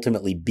can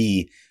ultimately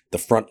be the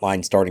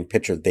frontline starting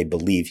pitcher that they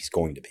believe he's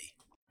going to be.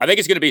 I think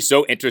it's going to be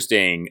so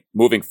interesting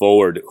moving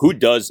forward. Who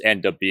does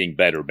end up being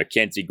better?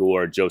 Mackenzie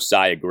Gore,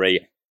 Josiah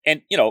Gray.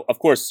 And, of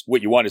course,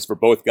 what you want is for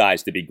both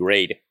guys to be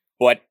great.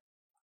 But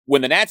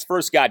when the Nats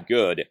first got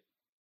good,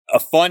 a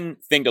fun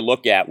thing to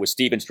look at was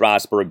Steven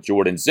Strasburg,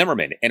 Jordan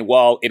Zimmermann. And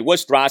while it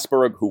was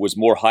Strasburg who was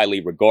more highly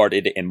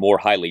regarded and more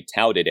highly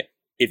touted,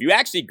 if you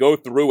actually go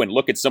through and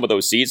look at some of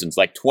those seasons,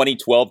 like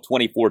 2012,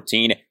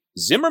 2014,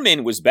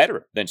 Zimmermann was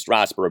better than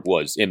Strasburg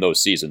was in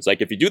those seasons.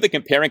 Like if you do the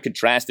compare and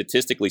contrast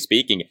statistically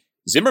speaking,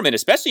 Zimmermann,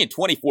 especially in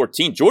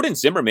 2014, Jordan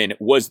Zimmermann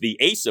was the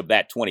ace of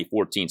that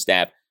 2014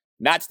 staff,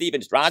 not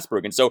Steven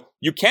Strasburg. And so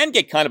you can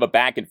get kind of a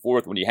back and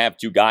forth when you have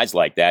two guys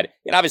like that.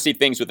 And obviously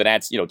things with the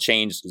Nats,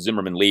 change.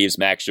 Zimmermann leaves,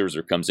 Max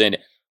Scherzer comes in.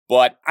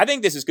 But I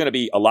think this is going to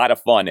be a lot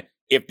of fun.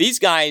 If these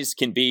guys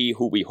can be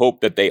who we hope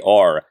that they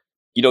are,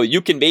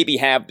 you can maybe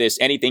have this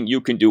anything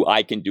you can do,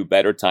 I can do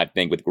better type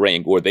thing with Gray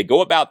and Gore. They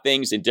go about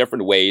things in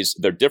different ways.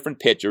 They're different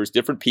pitchers,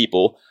 different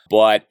people,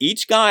 but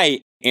each guy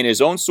in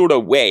his own sort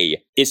of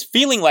way is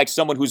feeling like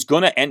someone who's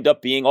going to end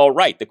up being all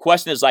right. The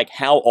question is like,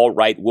 how all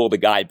right will the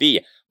guy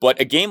be?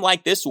 But a game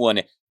like this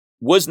one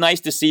was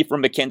nice to see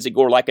from Mackenzie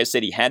Gore. Like I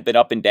said, he had been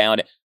up and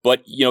down,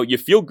 but you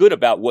feel good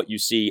about what you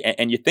see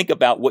and you think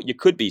about what you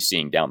could be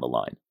seeing down the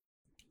line.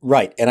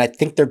 Right. And I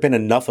think there've been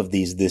enough of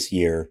these this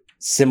year,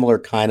 similar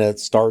kind of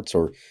starts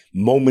or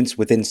moments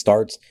within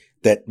starts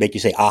that make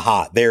you say,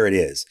 aha, there it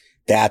is.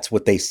 That's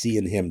what they see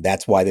in him.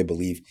 That's why they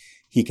believe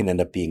he can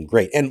end up being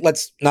great. And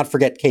let's not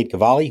forget Cade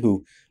Cavalli,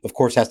 who, of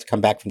course, has to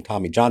come back from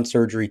Tommy John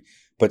surgery,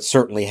 but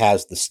certainly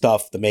has the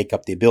stuff, the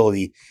makeup, the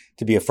ability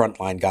to be a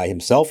frontline guy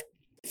himself.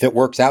 If it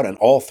works out and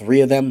all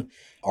three of them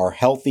are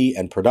healthy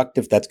and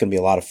productive, that's going to be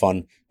a lot of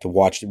fun to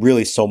watch.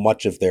 Really, so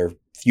much of their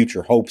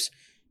future hopes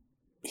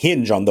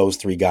hinge on those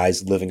three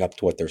guys living up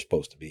to what they're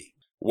supposed to be.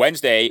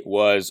 Wednesday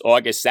was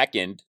August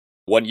 2nd,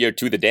 1 year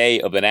to the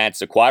day of the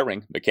Nats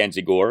acquiring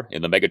Mackenzie Gore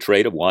in the mega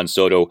trade of Juan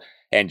Soto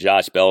and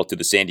Josh Bell to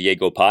the San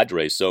Diego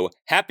Padres. So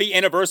happy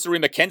anniversary,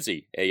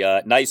 Mackenzie.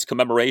 A nice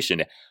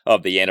commemoration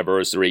of the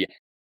anniversary.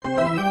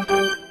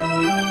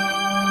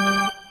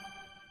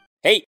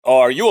 Hey,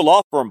 are you a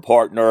law firm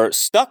partner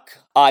stuck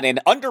on an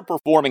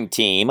underperforming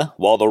team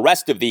while the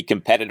rest of the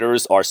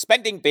competitors are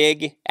spending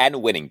big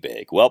and winning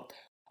big? Well,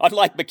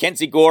 unlike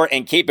Mackenzie Gore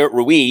and Keibert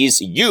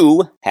Ruiz,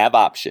 you have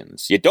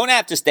options. You don't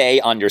have to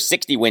stay on your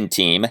 60-win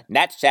team.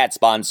 Nats Chat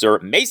sponsor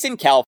Mason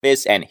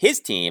Kalfis and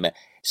his team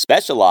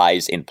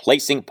specialize in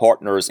placing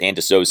partners and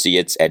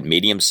associates at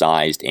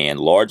medium-sized and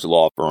large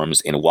law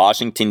firms in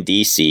Washington,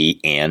 D.C.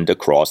 and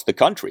across the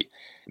country.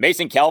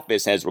 Mason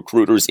Kalfis has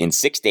recruiters in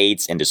 6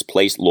 states and has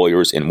placed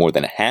lawyers in more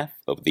than half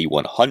of the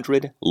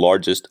 100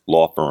 largest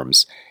law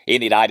firms in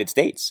the United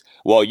States.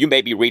 While you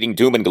may be reading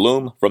doom and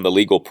gloom from the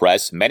legal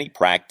press, many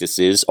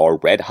practices are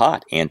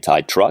red-hot: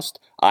 antitrust,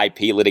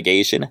 IP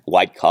litigation,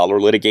 white-collar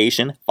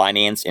litigation,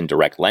 finance and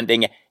direct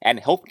lending,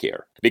 and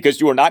healthcare. Because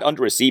you are not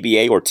under a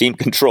CBA or team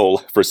control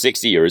for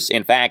 6 years.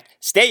 In fact,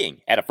 staying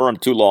at a firm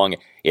too long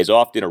is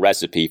often a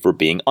recipe for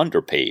being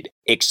underpaid.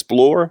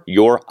 Explore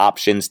your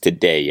options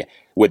today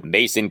with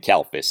Mason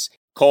Kalfis.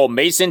 Call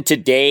Mason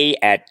today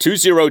at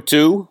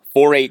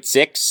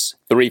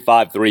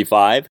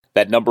 202-486-3535.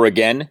 That number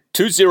again,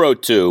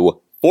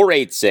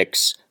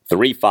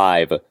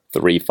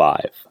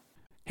 202-486-3535.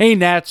 Hey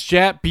Nats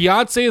Chat,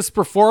 Beyonce is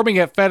performing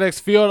at FedEx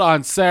Field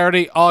on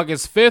Saturday,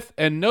 August 5th,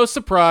 and no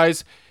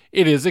surprise,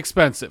 it is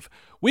expensive.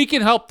 We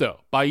can help though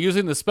by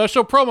using the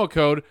special promo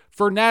code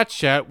for Nats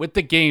Chat with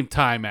the Game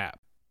Time app.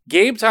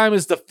 Game Time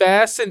is the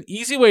fast and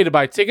easy way to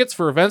buy tickets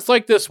for events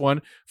like this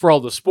one for all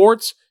the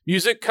sports,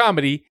 music,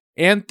 comedy,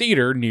 and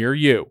theater near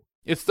you.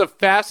 It's the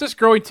fastest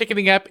growing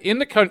ticketing app in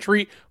the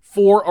country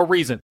for a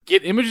reason.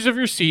 Get images of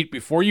your seat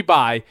before you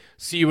buy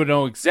so you will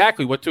know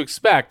exactly what to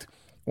expect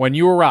when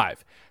you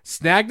arrive.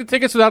 Snag the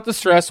tickets without the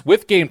stress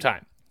with Game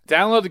Time.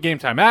 Download the Game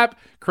Time app,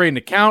 create an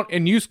account,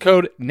 and use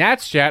code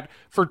NATSCHAT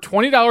for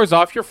 $20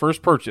 off your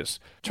first purchase.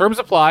 Terms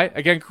apply.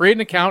 Again, create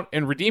an account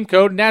and redeem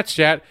code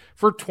NATSCHAT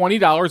for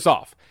 $20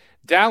 off.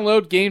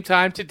 Download Game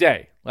Time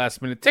today.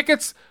 Last minute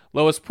tickets,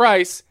 lowest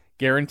price,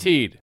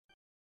 guaranteed.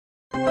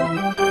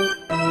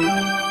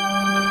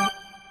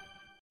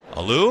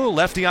 Alou,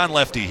 lefty on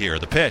lefty here.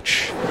 The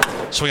pitch.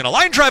 Swinging a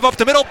line drive up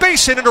the middle,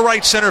 base hit into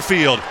right center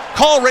field.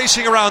 Call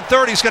racing around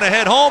third. He's going to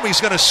head home. He's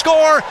going to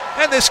score,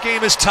 and this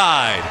game is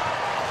tied.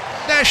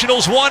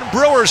 Nationals 1,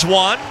 Brewers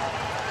 1.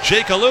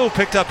 Jake Alou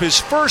picked up his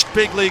first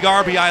big league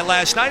RBI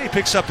last night. He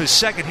picks up his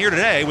second here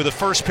today with a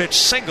first pitch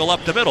single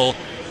up the middle,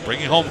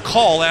 bringing home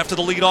Call after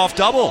the leadoff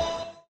double.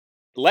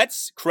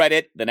 Let's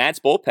credit the Nats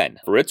bullpen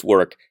for its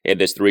work in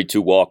this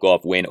 3-2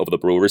 walk-off win over the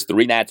Brewers.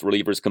 3 Nats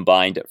relievers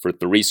combined for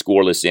 3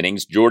 scoreless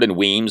innings. Jordan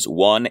Weems,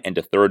 1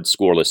 1/3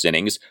 scoreless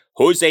innings.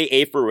 Jose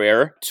A.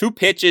 Ferrer, 2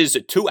 pitches,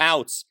 2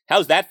 outs.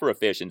 How's that for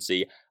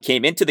efficiency?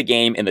 Came into the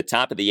game in the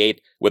top of the 8th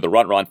with a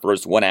runner on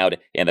first, 1 out,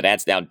 and the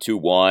Nats down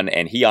 2-1.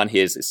 And he, on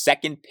his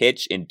second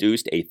pitch,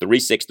 induced a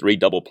 3-6-3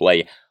 double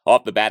play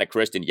off the bat of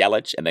Kristen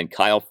Yelich, and then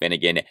Kyle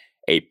Finnegan,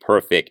 a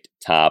perfect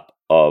top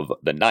of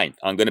the 9th.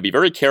 I'm going to be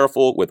very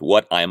careful with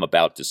what I am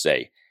about to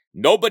say.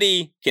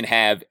 Nobody can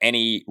have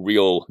any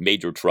real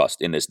major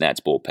trust in this Nats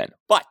bullpen,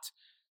 but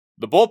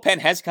the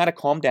bullpen has kind of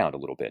calmed down a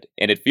little bit,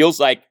 and it feels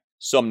like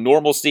some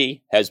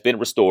normalcy has been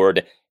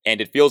restored,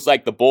 and it feels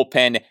like the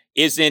bullpen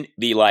isn't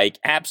the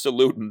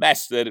absolute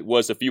mess that it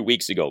was a few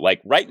weeks ago. Like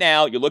right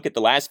now, you look at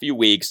the last few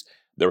weeks,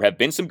 there have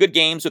been some good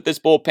games with this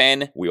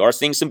bullpen. We are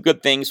seeing some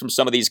good things from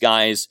some of these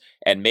guys.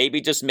 And maybe,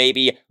 just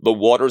maybe, the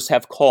waters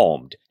have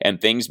calmed and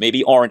things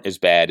maybe aren't as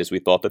bad as we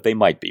thought that they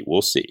might be.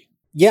 We'll see.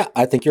 Yeah,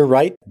 I think you're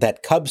right.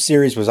 That Cubs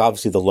series was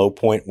obviously the low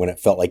point when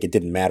it felt like it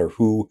didn't matter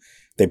who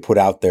they put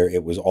out there.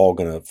 It was all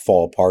going to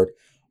fall apart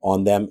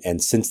on them.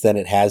 And since then,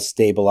 it has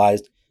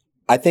stabilized.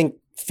 I think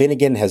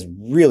Finnegan has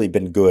really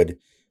been good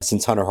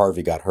since Hunter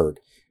Harvey got hurt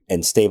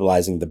and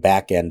stabilizing the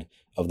back end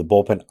of the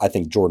bullpen. I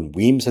think Jordan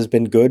Weems has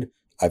been good.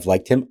 I've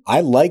liked him.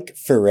 I like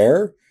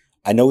Ferrer.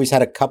 I know he's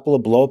had a couple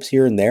of blowups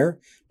here and there,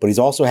 but he's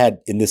also had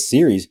in this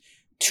series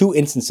 2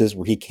 instances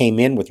where he came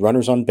in with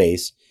runners on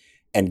base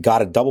and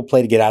got a double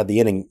play to get out of the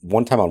inning,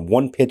 one time on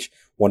 1 pitch,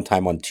 one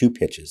time on 2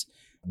 pitches.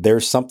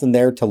 There's something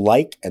there to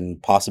like and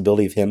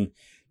possibility of him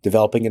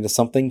developing into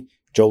something.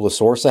 Joe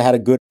LaSorsa had a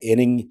good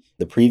inning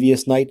the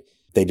previous night.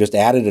 They just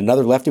added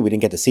another lefty we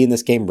didn't get to see in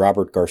this game,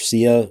 Robert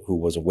Garcia, who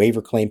was a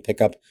waiver claim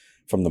pickup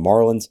from the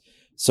Marlins.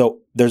 So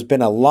there's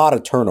been a lot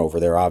of turnover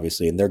there,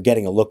 obviously, and they're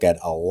getting a look at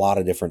a lot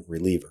of different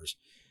relievers.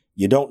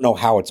 You don't know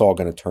how it's all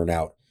going to turn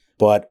out,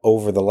 but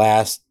over the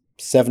last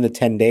 7 to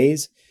 10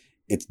 days,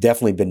 it's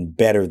definitely been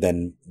better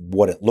than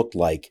what it looked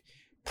like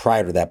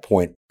prior to that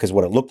point, because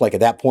what it looked like at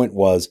that point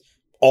was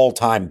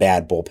all-time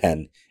bad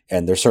bullpen,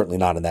 and they're certainly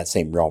not in that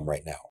same realm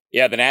right now.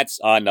 Yeah, the Nats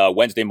on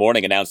Wednesday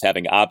morning announced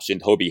having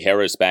optioned Hobie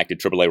Harris back to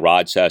AAA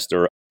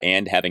Rochester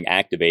and having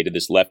activated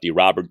this lefty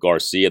Robert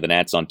Garcia. The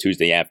Nats on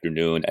Tuesday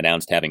afternoon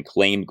announced having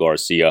claimed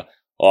Garcia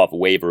off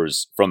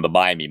waivers from the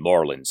Miami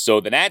Marlins.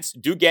 So the Nats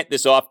do get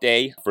this off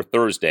day for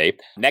Thursday.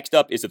 Next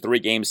up is a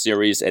 3-game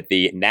series at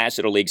the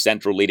National League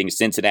Central leading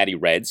Cincinnati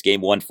Reds. Game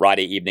 1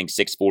 Friday evening,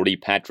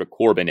 6:40. Patrick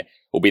Corbin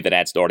will be the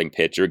Nats starting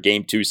pitcher.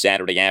 Game 2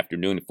 Saturday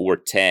afternoon,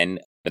 4:10.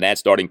 The Nats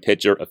starting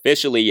pitcher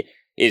officially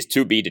is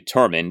to be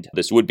determined.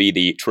 This would be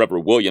the Trevor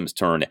Williams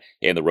turn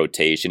in the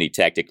rotation. He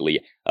technically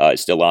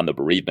is still on the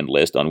bereavement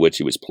list on which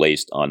he was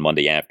placed on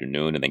Monday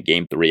afternoon. And then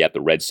Game 3 at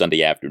the Reds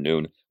Sunday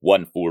afternoon,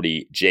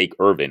 1:40, Jake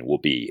Irvin will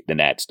be the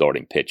Nats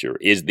starting pitcher.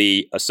 Is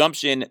the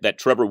assumption that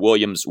Trevor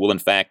Williams will in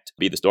fact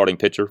be the starting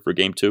pitcher for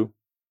Game 2?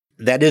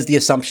 That is the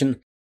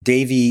assumption.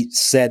 Davey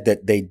said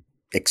that they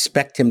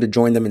expect him to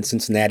join them in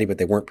Cincinnati, but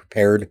they weren't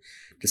prepared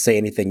to say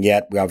anything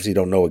yet. We obviously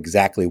don't know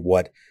exactly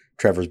what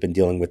Trevor's been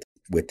dealing with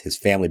his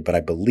family, but I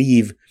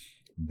believe,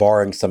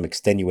 barring some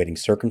extenuating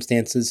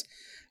circumstances,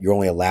 you're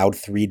only allowed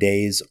 3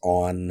 days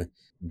on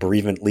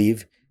bereavement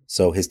leave.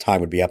 So his time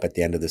would be up at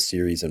the end of the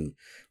series, and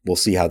we'll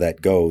see how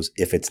that goes.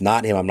 If it's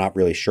not him, I'm not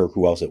really sure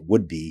who else it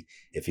would be.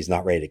 If he's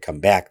not ready to come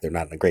back, they're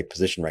not in a great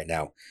position right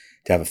now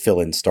to have a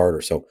fill-in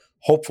starter. So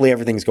hopefully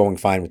everything's going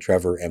fine with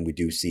Trevor, and we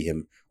do see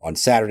him on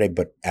Saturday,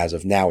 but as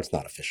of now, it's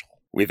not official.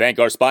 We thank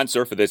our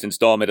sponsor for this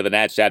installment of the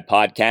Nats Chat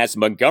podcast,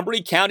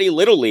 Montgomery County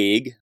Little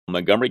League.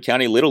 Montgomery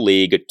County Little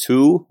League,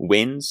 2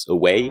 wins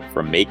away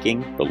from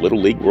making the Little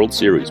League World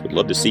Series. Would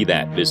love to see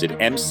that. Visit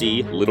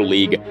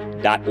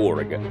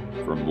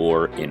mclittleleague.org for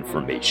more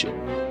information.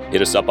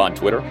 Hit us up on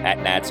Twitter at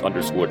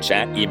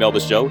Nats_chat. Email the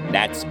show,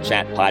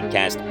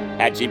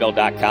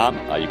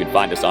 natschatpodcast@gmail.com. You can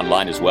find us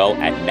online as well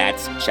at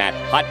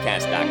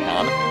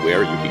natschatpodcast.com,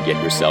 where you can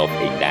get yourself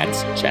a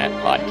Nats Chat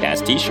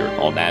Podcast t-shirt.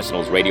 All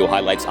Nationals radio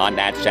highlights on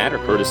Nats Chat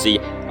are courtesy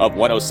of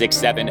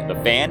 106.7 The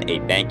Fan.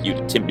 A thank you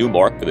to Tim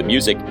Newmark for the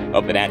music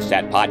of the Nats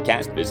Chat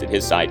Podcast. Visit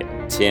his site,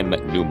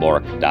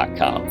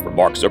 timnewmark.com. For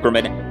Mark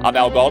Zuckerman, I'm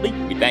Al Galdi.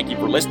 We thank you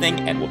for listening,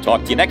 and we'll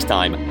talk to you next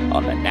time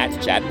on the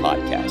Nats Chat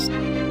Podcast.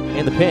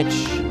 In the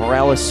pitch,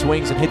 Morales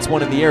swings and hits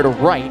one in the air to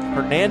right.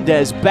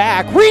 Hernandez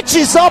back,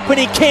 reaches up and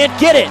he can't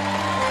get it.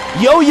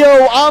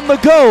 Yo-Yo on the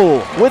go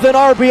with an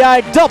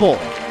RBI double.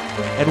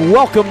 And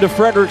welcome to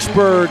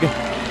Fredericksburg,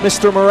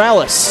 Mr.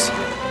 Morales.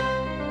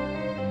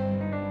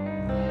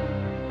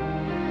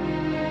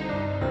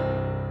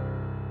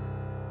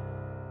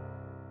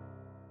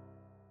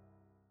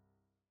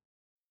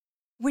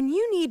 When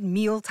you need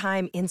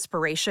mealtime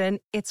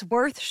inspiration, it's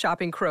worth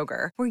shopping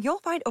Kroger, where you'll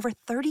find over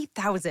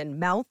 30,000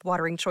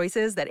 mouth-watering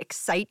choices that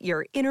excite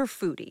your inner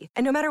foodie.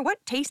 And no matter what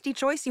tasty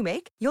choice you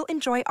make, you'll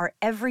enjoy our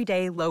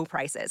everyday low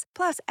prices,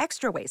 plus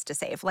extra ways to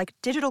save, like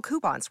digital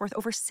coupons worth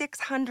over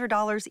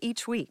 $600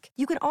 each week.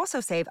 You can also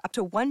save up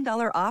to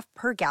 $1 off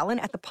per gallon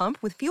at the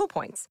pump with fuel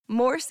points.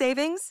 More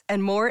savings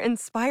and more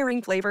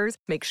inspiring flavors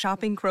make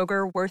shopping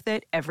Kroger worth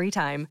it every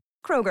time.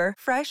 Kroger,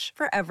 fresh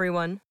for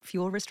everyone.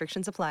 Fuel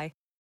restrictions apply.